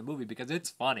 times in a movie because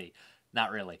it's funny. Not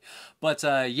really. But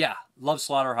yeah, love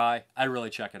Slaughter High. I'd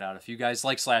really check it out. If you guys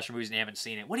like slasher movies and you haven't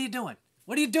seen it, what are you doing?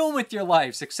 What are you doing with your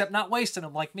lives except not wasting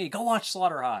them like me? Go watch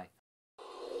Slaughter High.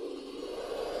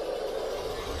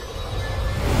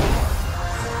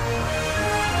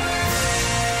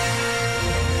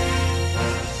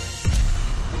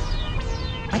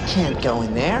 I can't go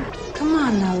in there. Come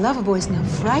on now, Loverboy's not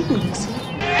frightened, is he?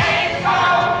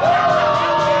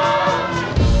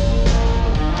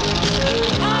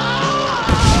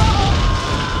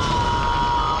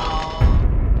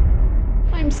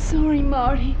 I'm sorry,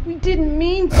 Marty. We didn't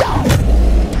mean to.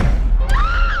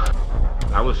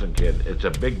 Now listen, kid, it's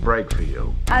a big break for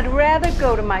you. I'd rather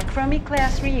go to my crummy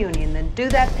class reunion than do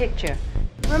that picture.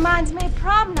 Reminds me of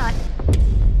prom night.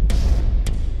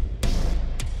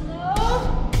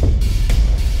 Hello?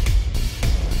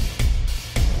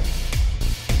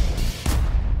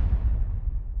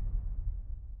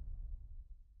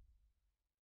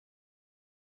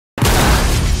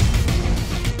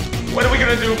 What are we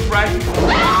gonna do, Frank?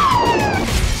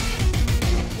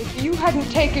 If you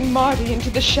hadn't taken Marty into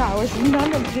the showers,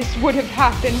 none of this would have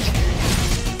happened.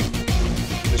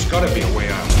 There's gotta be a way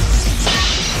out.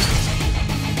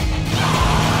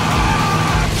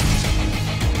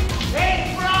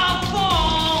 April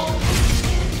Fool!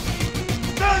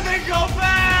 Doesn't go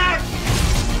back!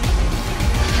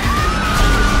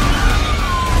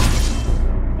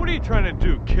 trying to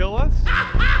do? Kill us?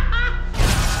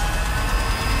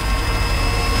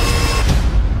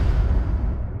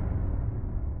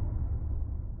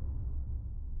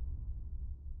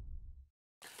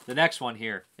 The next one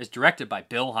here is directed by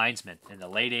Bill Heinzman in the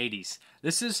late 80s.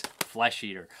 This is Flesh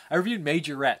Eater. I reviewed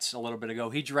Majorettes a little bit ago.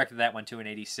 He directed that one too in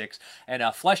 86. And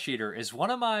Flesh Eater is one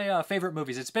of my favorite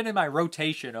movies. It's been in my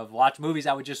rotation of movies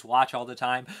I would just watch all the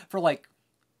time for like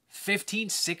 15,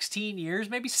 16 years,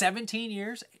 maybe 17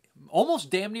 years. Almost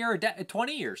damn near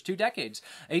 20 years, 2 decades.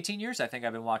 18 years I think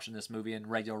I've been watching this movie in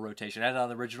regular rotation. I had it on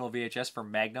the original VHS from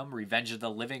Magnum, Revenge of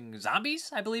the Living Zombies,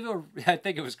 I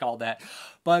think it was called that.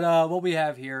 But what we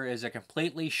have here is a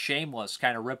completely shameless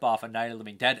kind of ripoff of Night of the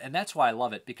Living Dead, and that's why I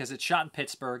love it, because it's shot in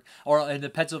Pittsburgh, or in the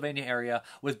Pennsylvania area,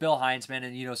 with Bill Heinzman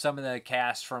and, you know, some of the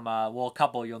cast from, well, a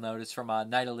couple you'll notice from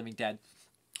Night of the Living Dead.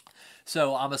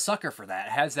 So I'm a sucker for that.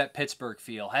 It has that Pittsburgh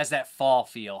feel, has that fall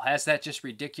feel, has that just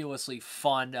ridiculously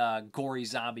fun, gory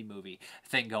zombie movie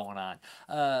thing going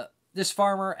on. This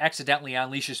farmer accidentally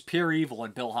unleashes pure evil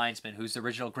in Bill Heinzman, who's the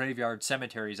original Graveyard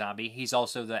Cemetery zombie. He's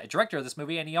also the director of this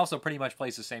movie, and he also pretty much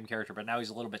plays the same character, but now he's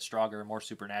a little bit stronger and more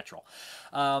supernatural.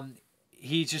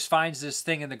 He just finds this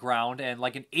thing in the ground, and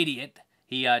like an idiot,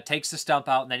 he takes the stump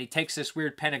out, and then he takes this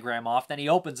weird pentagram off. Then he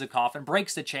opens the coffin,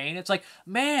 breaks the chain. It's like,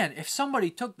 man, if somebody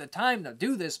took the time to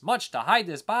do this much to hide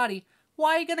this body,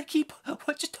 why are you going to keep...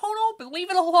 Just don't open. Leave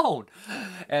it alone.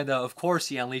 And, of course,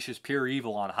 he unleashes pure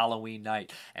evil on Halloween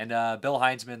night. And Bill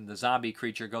Heinzman, the zombie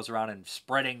creature, goes around and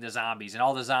spreading the zombies. And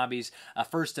all the zombies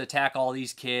first attack all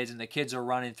these kids, and the kids are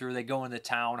running through. They go into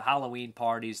town, Halloween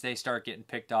parties. They start getting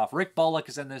picked off. Rick Bullock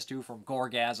is in this, too, from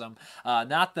Gorgasm.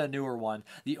 Not the newer one.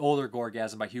 The older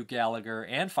Gorgasm by Hugh Gallagher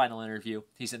and Final Interview.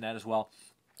 He's in that as well.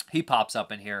 He pops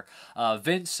up in here.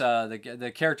 Vince,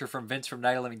 the character from Vince from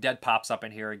Night of the Living Dead, pops up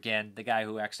in here again. The guy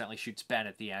who accidentally shoots Ben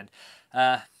at the end.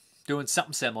 Doing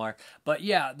something similar. But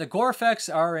yeah, the gore effects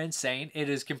are insane. It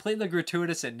is completely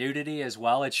gratuitous and nudity as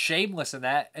well. It's shameless in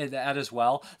that as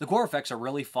well. The gore effects are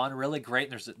really fun, really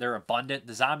great, and they're abundant.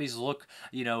 The zombies look,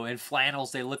 you know, in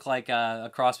flannels. They look like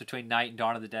a cross between Night and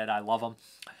Dawn of the Dead. I love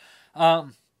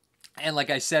them. And like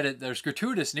I said, there's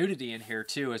gratuitous nudity in here,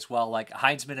 too, as well. Like,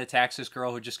 Heinzman attacks this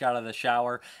girl who just got out of the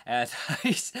shower, and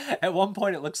at one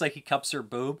point it looks like he cups her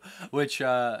boob, which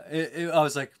I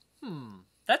was like,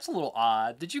 that's a little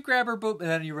odd. Did you grab her boob? And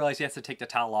then you realize he has to take the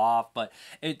towel off, but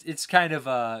it's kind of,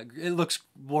 it looks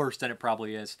worse than it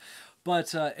probably is.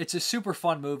 But it's a super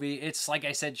fun movie. It's, like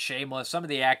I said, shameless. Some of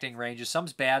the acting ranges,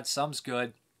 some's bad, some's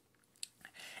good.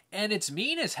 And it's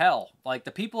mean as hell. Like,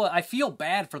 the people, I feel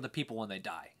bad for the people when they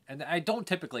die. And I don't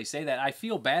typically say that. I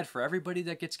feel bad for everybody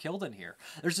that gets killed in here.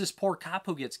 There's this poor cop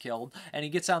who gets killed, and he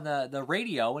gets on the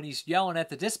radio, and he's yelling at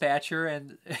the dispatcher,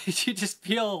 and you just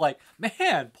feel like,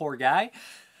 man, poor guy.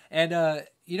 And,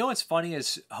 you know what's funny,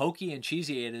 as hokey and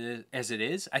cheesy as it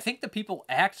is, I think the people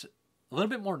act a little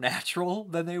bit more natural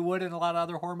than they would in a lot of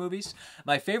other horror movies.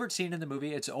 My favorite scene in the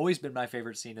movie, it's always been my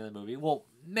favorite scene in the movie. Well,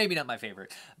 maybe not my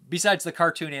favorite. Besides the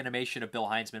cartoon animation of Bill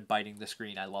Heinzman biting the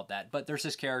screen, I love that. But there's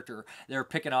this character, they're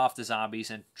picking off the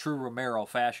zombies in true Romero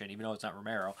fashion, even though it's not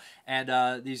Romero.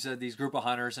 And these group of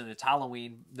hunters, and it's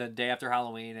Halloween, the day after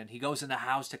Halloween, and he goes in the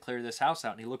house to clear this house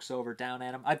out, and he looks over down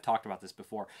at him. I've talked about this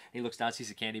before. He looks down, sees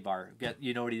a candy bar.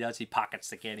 You know what he does? He pockets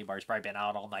the candy bar. He's probably been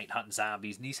out all night hunting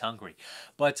zombies, and he's hungry.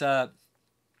 But,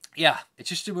 yeah, it's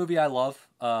just a movie I love.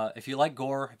 If you like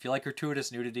gore, if you like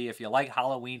gratuitous nudity, if you like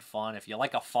Halloween fun, if you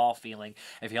like a fall feeling,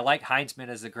 if you like Heinzman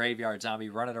as the graveyard zombie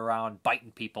running around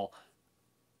biting people,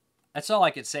 that's all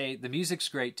I can say. The music's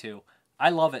great, too. I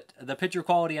love it. The picture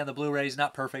quality on the Blu-ray is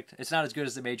not perfect. It's not as good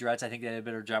as the Majorettes. I think they did a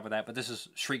better job with that, but this is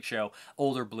Shriek Show,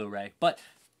 older Blu-ray. But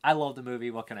I love the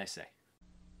movie. What can I say?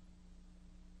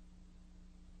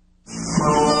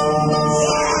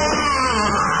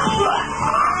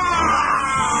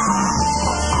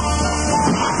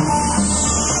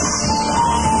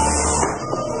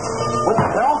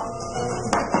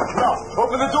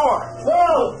 Open the door!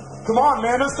 No! Come on,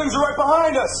 man, those things are right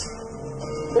behind us!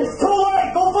 It's too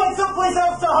late! Go find someplace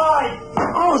else to hide!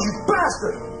 Oh, you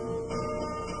bastard!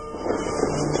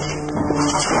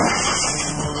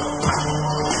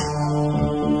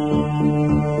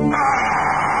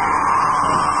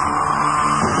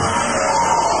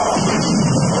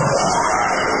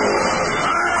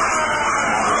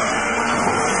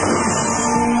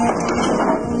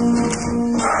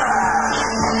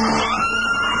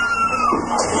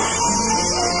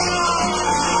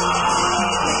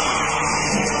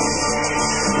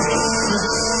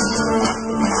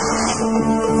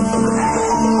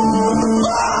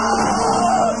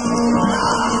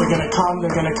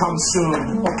 They're gonna come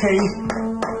soon, okay?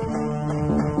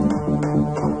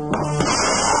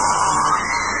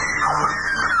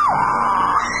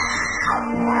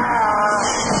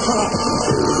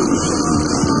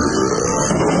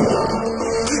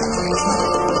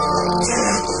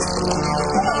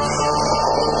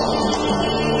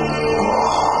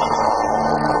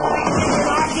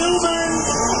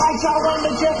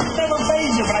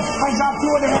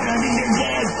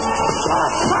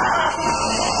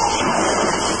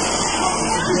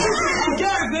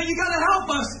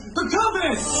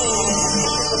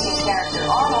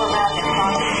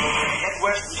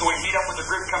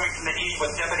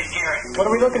 with Deputy Garrett. What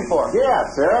are we looking for? Yeah,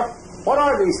 Sheriff. What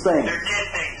are these things? They're dead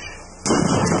things.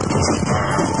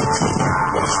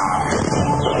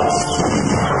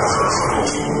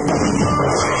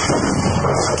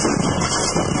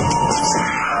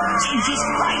 Jesus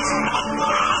Christ.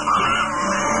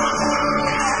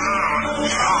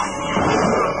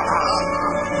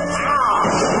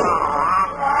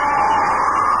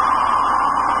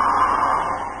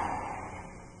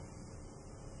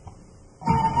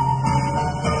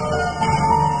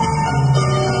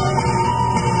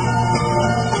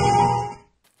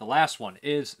 The last one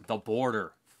is The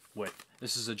Border.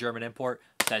 This is a German import.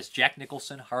 It says Jack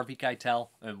Nicholson, Harvey Keitel,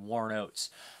 and Warren Oates.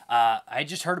 I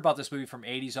just heard about this movie from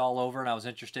 80s all over, and I was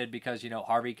interested because, you know,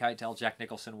 Harvey Keitel, Jack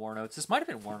Nicholson, Warren Oates. This might have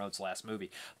been Warren Oates' last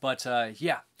movie. But,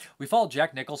 yeah, we follow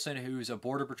Jack Nicholson, who's a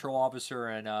Border Patrol officer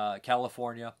in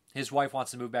California. His wife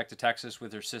wants to move back to Texas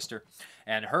with her sister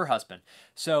and her husband.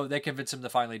 So they convince him to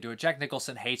finally do it. Jack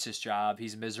Nicholson hates his job.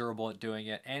 He's miserable at doing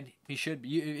it, and he should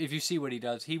be. If you see what he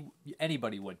does,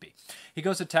 anybody would be. He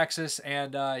goes to Texas,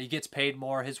 and he gets paid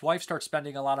more. His wife starts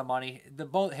spending a lot of money.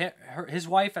 His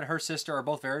wife and her sister are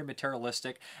both very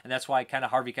materialistic, and that's why kind of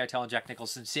Harvey Keitel and Jack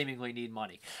Nicholson seemingly need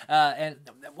money.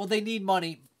 Well, they need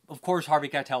money. Of course, Harvey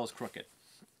Keitel is crooked.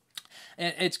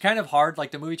 And it's kind of hard.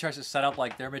 Like, the movie tries to set up,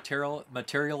 like, their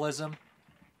materialism.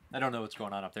 I don't know what's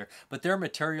going on up there. But their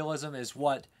materialism is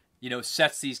what, you know,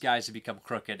 sets these guys to become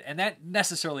crooked. And that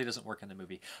necessarily doesn't work in the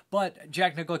movie. But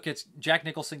Jack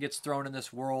Nicholson gets thrown in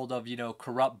this world of, you know,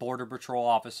 corrupt Border Patrol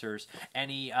officers.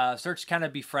 And he starts kind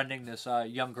of befriending this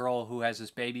young girl who has this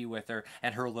baby with her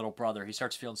and her little brother. He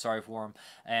starts feeling sorry for him.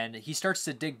 And he starts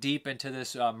to dig deep into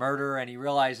this murder. And he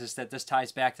realizes that this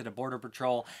ties back to the Border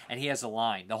Patrol. And he has a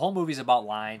line. The whole movie's about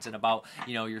lines and about,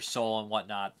 you know, your soul and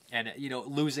whatnot. And, you know,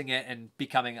 losing it and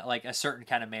becoming like a certain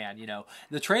kind of man, you know.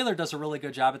 The trailer does a really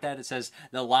good job at that. It says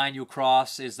the line you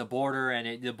cross is the border,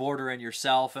 and the border and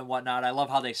yourself and whatnot. I love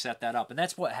how they set that up, and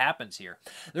that's what happens here.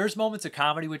 There's moments of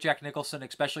comedy with Jack Nicholson,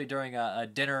 especially during a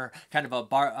dinner, kind of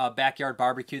a backyard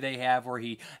barbecue they have, where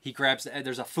he grabs.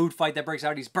 There's a food fight that breaks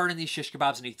out. He's burning these shish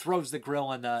kebabs, and he throws the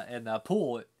grill in the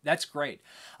pool. That's great.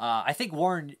 I think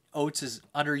Warren Oates is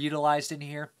underutilized in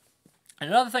here. And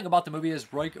another thing about the movie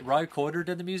is Roy Coder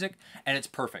did the music, and it's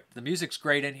perfect. The music's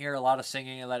great in here, a lot of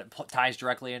singing, and that it ties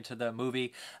directly into the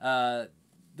movie.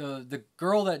 The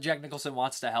girl that Jack Nicholson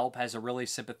wants to help has a really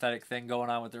sympathetic thing going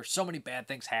on with her. So many bad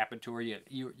things happen to her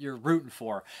you're rooting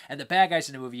for. And the bad guys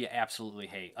in the movie you absolutely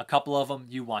hate. A couple of them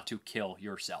you want to kill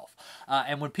yourself.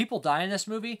 And when people die in this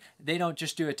movie, they don't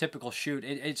just do a typical shoot.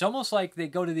 It's almost like they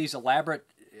go to these elaborate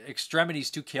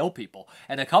extremities to kill people.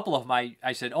 And a couple of them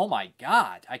I said, oh my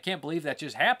God, I can't believe that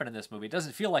just happened in this movie. It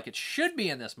doesn't feel like it should be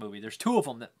in this movie. There's two of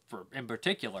them in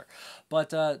particular.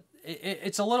 But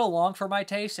it's a little long for my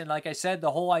taste. And like I said,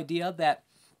 the whole idea that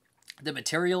the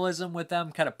materialism with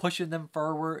them kind of pushing them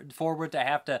forward to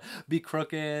have to be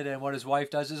crooked, and what his wife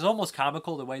does is almost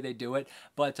comical the way they do it.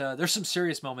 But there's some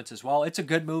serious moments as well. It's a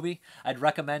good movie. I'd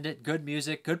recommend it. Good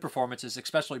music, good performances,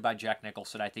 especially by Jack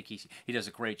Nicholson. I think he does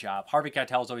a great job. Harvey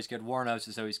Keitel is always good. Warren Oates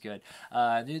is always good.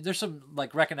 There's some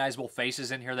like recognizable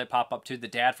faces in here that pop up too. The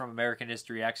dad from American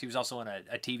History X. He was also in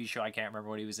a TV show. I can't remember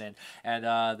what he was in. And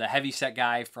the heavyset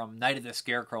guy from Night of the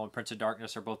Scarecrow and Prince of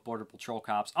Darkness are both Border Patrol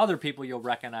cops. Other people you'll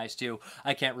recognize too.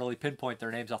 I can't really pinpoint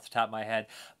their names off the top of my head,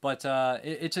 but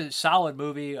it's a solid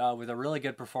movie with a really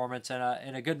good performance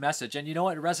and a good message. And you know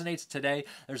what? It resonates today.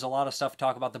 There's a lot of stuff to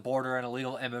talk about the border and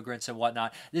illegal immigrants and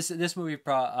whatnot. This movie,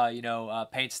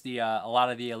 paints a lot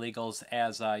of the illegals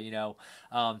as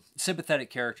sympathetic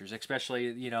characters,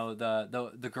 especially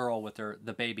the girl with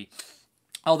the baby.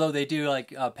 Although they do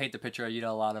paint the picture of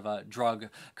a lot of drug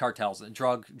cartels and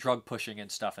drug pushing and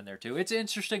stuff in there too. It's an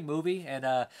interesting movie, and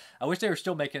I wish they were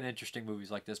still making interesting movies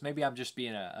like this. Maybe I'm just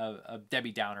being a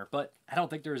Debbie Downer, but I don't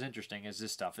think they're as interesting as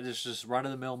this stuff. It's just run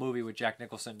of the mill movie with Jack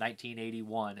Nicholson,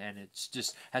 1981, and it's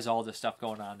just has all this stuff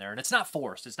going on there, and it's not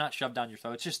forced. It's not shoved down your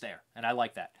throat. It's just there, and I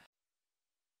like that.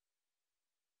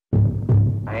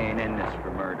 I ain't in this for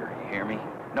murder. You hear me?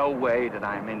 No way that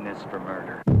I'm in this for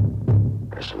murder.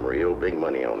 There's some real big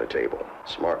money on the table.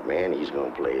 Smart man, he's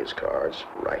gonna play his cards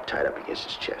right tight up against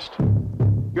his chest.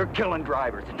 You're killing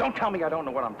drivers. And don't tell me I don't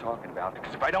know what I'm talking about,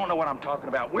 because if I don't know what I'm talking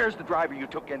about, where's the driver you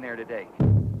took in there today?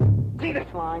 See this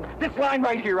line? This line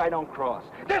right here I don't cross.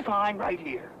 This line right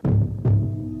here.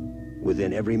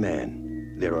 Within every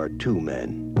man, there are two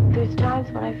men. There's times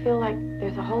when I feel like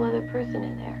there's a whole other person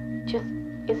in there. Just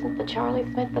isn't the Charlie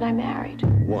Smith that I married.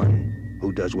 One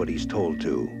who does what he's told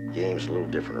to. Game's a little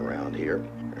different around here.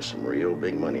 There's some real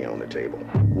big money on the table.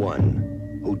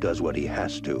 One who does what he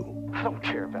has to. I don't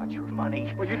care about your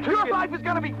money. Well, your life is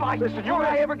gonna be fine. Listen, you and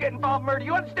I ever get involved in murder.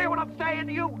 You understand what I'm saying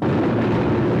to you?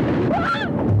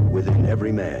 Within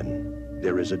every man,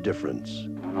 there is a difference.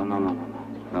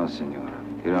 No, senor.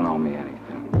 You don't owe me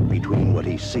anything. Between what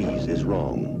he sees is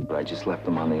wrong. But I just left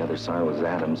him on the other side with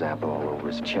Adam's apple all over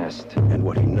his chest. And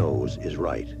what he knows is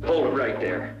right. Hold it right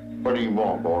there. What do you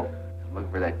want, boy? Look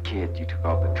for that kid you took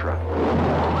off the truck.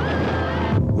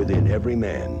 Within every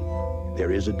man,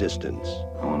 there is a distance.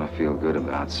 I want to feel good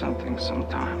about something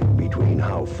sometime. Between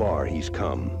how far he's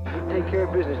come. We take care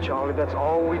of business, Charlie. That's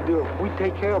all we do. We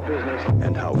take care of business.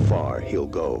 And how far he'll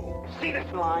go. See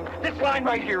this line? This line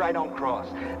right here I don't cross.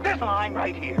 This line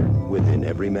right here. Within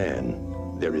every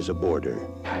man, there is a border.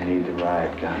 I need the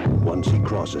riot gun. Once he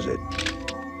crosses it,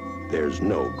 there's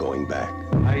no going back.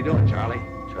 How you doing, Charlie?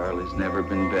 Charlie's never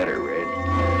been better, Red.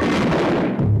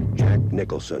 Jack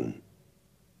Nicholson.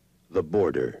 The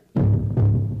border.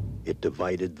 It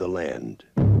divided the land.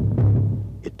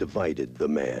 It divided the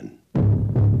man.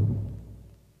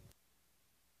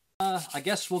 I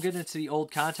guess we'll get into the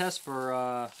old contest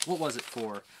for, what was it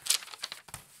for?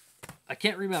 I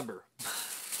can't remember.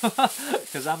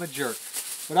 Because I'm a jerk.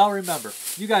 But I'll remember.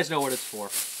 You guys know what it's for.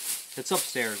 It's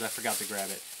upstairs. I forgot to grab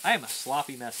it. I am a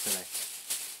sloppy mess today.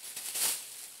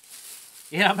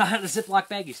 Yeah, I'm not out of Ziploc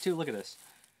baggies, too. Look at this.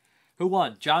 Who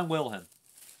won? John Wilhelm.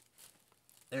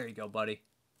 There you go, buddy.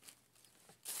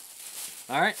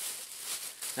 All right.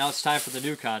 Now it's time for the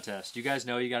new contest. You guys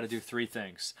know you got to do 3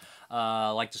 things.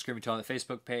 Like the Screaming Toilet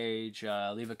Facebook page.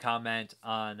 Leave a comment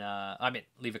on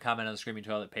leave a comment on the Screaming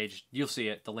Toilet page. You'll see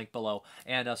it, the link below.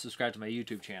 And subscribe to my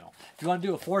YouTube channel. If you want to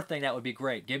do a 4th thing, that would be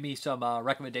great. Give me some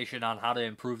recommendation on how to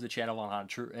improve the channel, on how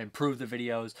to improve the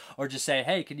videos, or just say,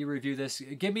 hey, can you review this?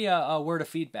 Give me a word of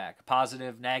feedback,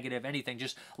 positive, negative, anything.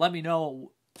 Just let me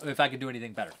know if I can do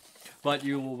anything better. But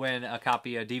you will win a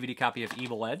DVD copy of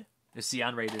Evil Ed. It's the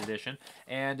unrated edition,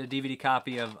 and a DVD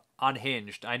copy of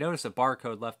Unhinged. I noticed a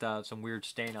barcode left some weird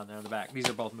stain on there on the back. These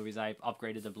are both movies I've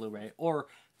upgraded to Blu-ray, or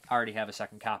I already have a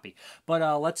second copy.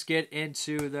 But let's get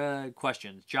into the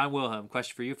questions. John Wilhelm,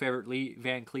 question for you. Favorite Lee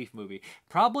Van Cleef movie?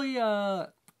 Probably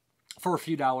for a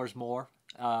few dollars more.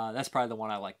 That's probably the one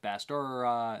I like best.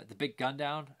 Or The Big Gun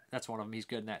Down. That's one of them. He's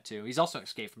good in that too. He's also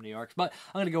Escape from New York. But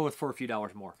I'm going to go with For a Few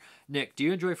Dollars More. Nick, do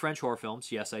you enjoy French horror films?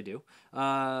 Yes, I do.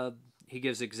 He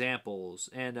gives examples,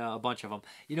 and a bunch of them.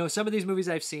 You know, some of these movies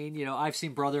I've seen, I've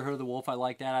seen Brotherhood of the Wolf. I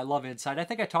like that. I love Inside. I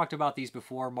think I talked about these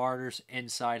before. Martyrs,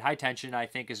 Inside. High Tension, I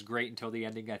think, is great until the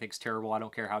ending. I think is terrible. I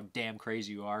don't care how damn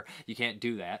crazy you are. You can't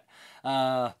do that.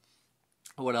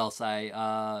 What else?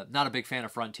 Not a big fan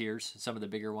of Frontiers, some of the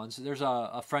bigger ones. There's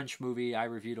a French movie I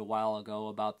reviewed a while ago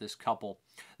about this couple,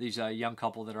 these young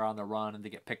couple that are on the run, and they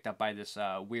get picked up by this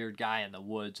weird guy in the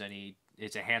woods, and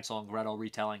it's a Hansel and Gretel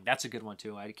retelling. That's a good one,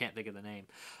 too. I can't think of the name.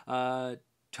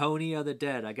 Tony of the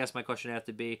Dead. I guess my question has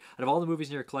to be, out of all the movies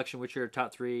in your collection, which are your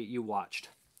top 3 you watched?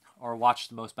 Or watched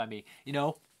the most by me?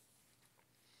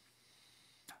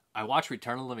 I watch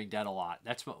Return of the Living Dead a lot.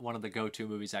 That's one of the go-to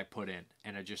movies I put in,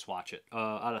 and I just watch it.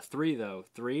 Out of 3, though,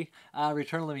 Return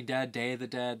of the Living Dead, Day of the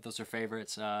Dead, those are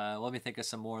favorites. Let me think of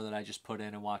some more that I just put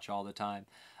in and watch all the time.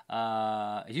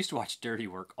 I used to watch Dirty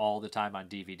Work all the time on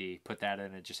DVD. Put that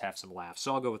in and just have some laughs.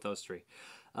 So I'll go with those 3.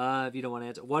 If you don't want to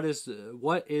answer,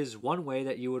 what is one way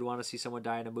that you would want to see someone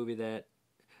die in a movie that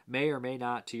may or may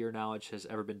not, to your knowledge, has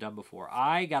ever been done before?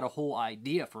 I got a whole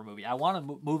idea for a movie. I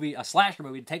want a slasher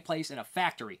movie to take place in a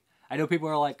factory. I know people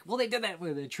are like, well, they did that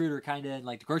with Intruder kind of in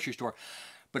like the grocery store.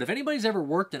 But if anybody's ever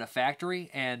worked in a factory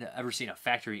and ever seen a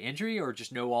factory injury or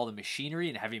just know all the machinery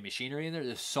and heavy machinery in there,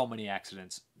 there's so many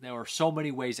accidents. There are so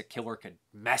many ways a killer could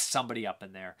mess somebody up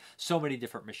in there. So many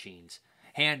different machines.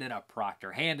 Hand in a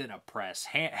proctor, hand in a press,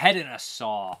 head in a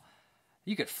saw.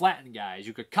 You could flatten guys.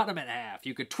 You could cut them in half.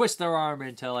 You could twist their arm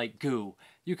into like goo.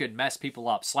 You could mess people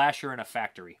up. Slasher in a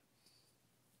factory.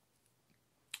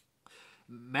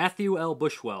 Matthew L.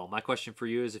 Bushwell, my question for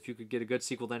you is, if you could get a good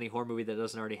sequel to any horror movie that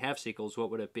doesn't already have sequels, what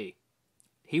would it be?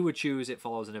 He would choose It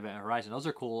Follows an Event Horizon. Those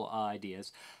are cool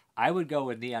ideas. I would go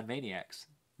with Neon Maniacs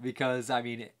because,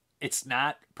 it's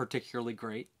not particularly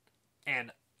great.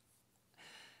 And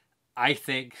I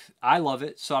think I love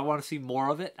it, so I want to see more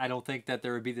of it. I don't think that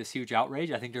there would be this huge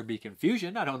outrage. I think there'd be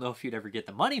confusion. I don't know if you'd ever get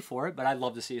the money for it, but I'd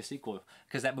love to see a sequel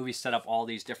because that movie set up all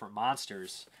these different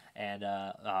monsters and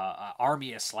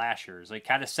army of slashers, like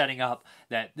kind of setting up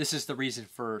that this is the reason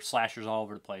for slashers all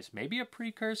over the place. Maybe a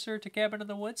precursor to Cabin in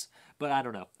the Woods, but I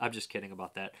don't know. I'm just kidding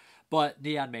about that. But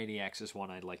Neon Maniacs is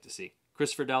one I'd like to see.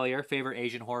 Christopher Dellier, favorite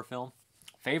Asian horror film?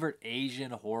 Favorite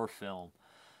Asian horror film?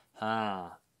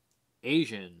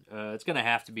 Asian. It's going to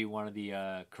have to be one of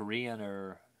the Korean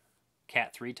or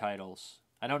Cat 3 titles.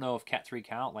 I don't know if Cat 3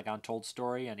 count, like Untold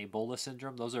Story and Ebola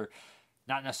Syndrome. Those are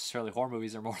not necessarily horror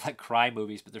movies. They're more like crime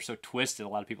movies, but they're so twisted. A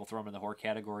lot of people throw them in the horror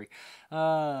category.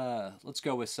 Let's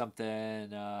go with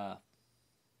something...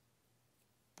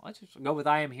 let's just go with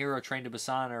I Am Hero, Train to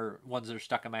Busan, or ones that are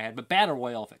stuck in my head. But Battle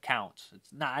Royale, if it counts.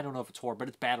 It's not. I don't know if it's horror, but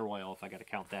it's Battle Royale if I got to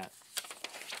count that.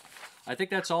 I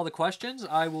think that's all the questions.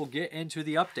 I will get into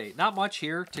the update. Not much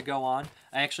here to go on.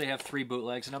 I actually have 3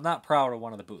 bootlegs, and I'm not proud of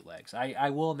one of the bootlegs. I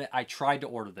will admit, I tried to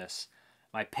order this.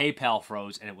 My PayPal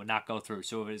froze, and it would not go through.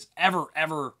 So if it is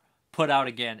ever put out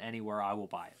again anywhere, I will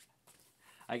buy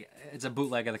it. It's a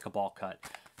bootleg of the Cabal cut.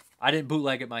 I didn't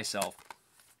bootleg it myself,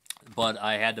 but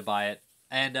I had to buy it.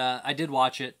 And I did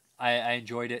watch it. I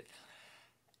enjoyed it.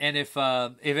 And if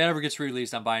it ever gets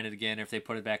released, I'm buying it again. If they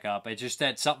put it back up, it's just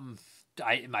that something.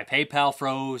 My PayPal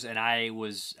froze, and I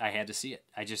had to see it.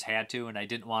 I just had to, and I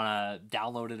didn't want to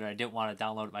download it, or I didn't want to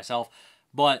download it myself.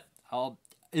 But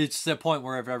it's the point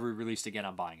where if ever released again,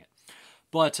 I'm buying it.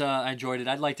 But I enjoyed it.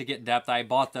 I'd like to get in depth. I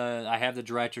have the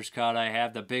director's cut. I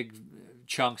have the big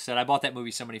chunks that I bought that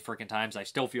movie so many freaking times. I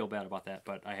still feel bad about that,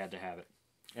 but I had to have it,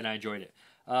 and I enjoyed it.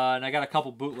 And I got a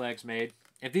couple bootlegs made.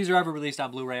 If these are ever released on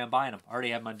Blu-ray, I'm buying them. I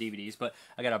already have them on DVDs, but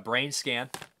I got a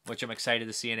Brainscan, which I'm excited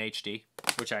to see in HD,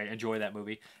 which I enjoy that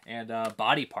movie, and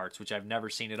Body Parts, which I've never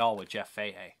seen at all with Jeff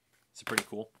Fahey. It's pretty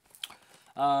cool.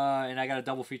 And I got a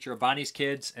double feature of Bonnie's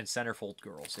Kids and Centerfold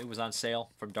Girls. It was on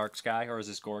sale from Dark Sky, or is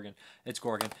this Gorgon? It's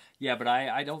Gorgon. Yeah, but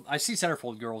I see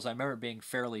Centerfold Girls. I remember it being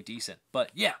fairly decent.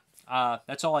 But yeah,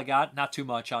 that's all I got. Not too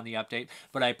much on the update,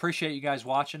 but I appreciate you guys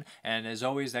watching. And as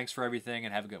always, thanks for everything,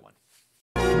 and have a good one.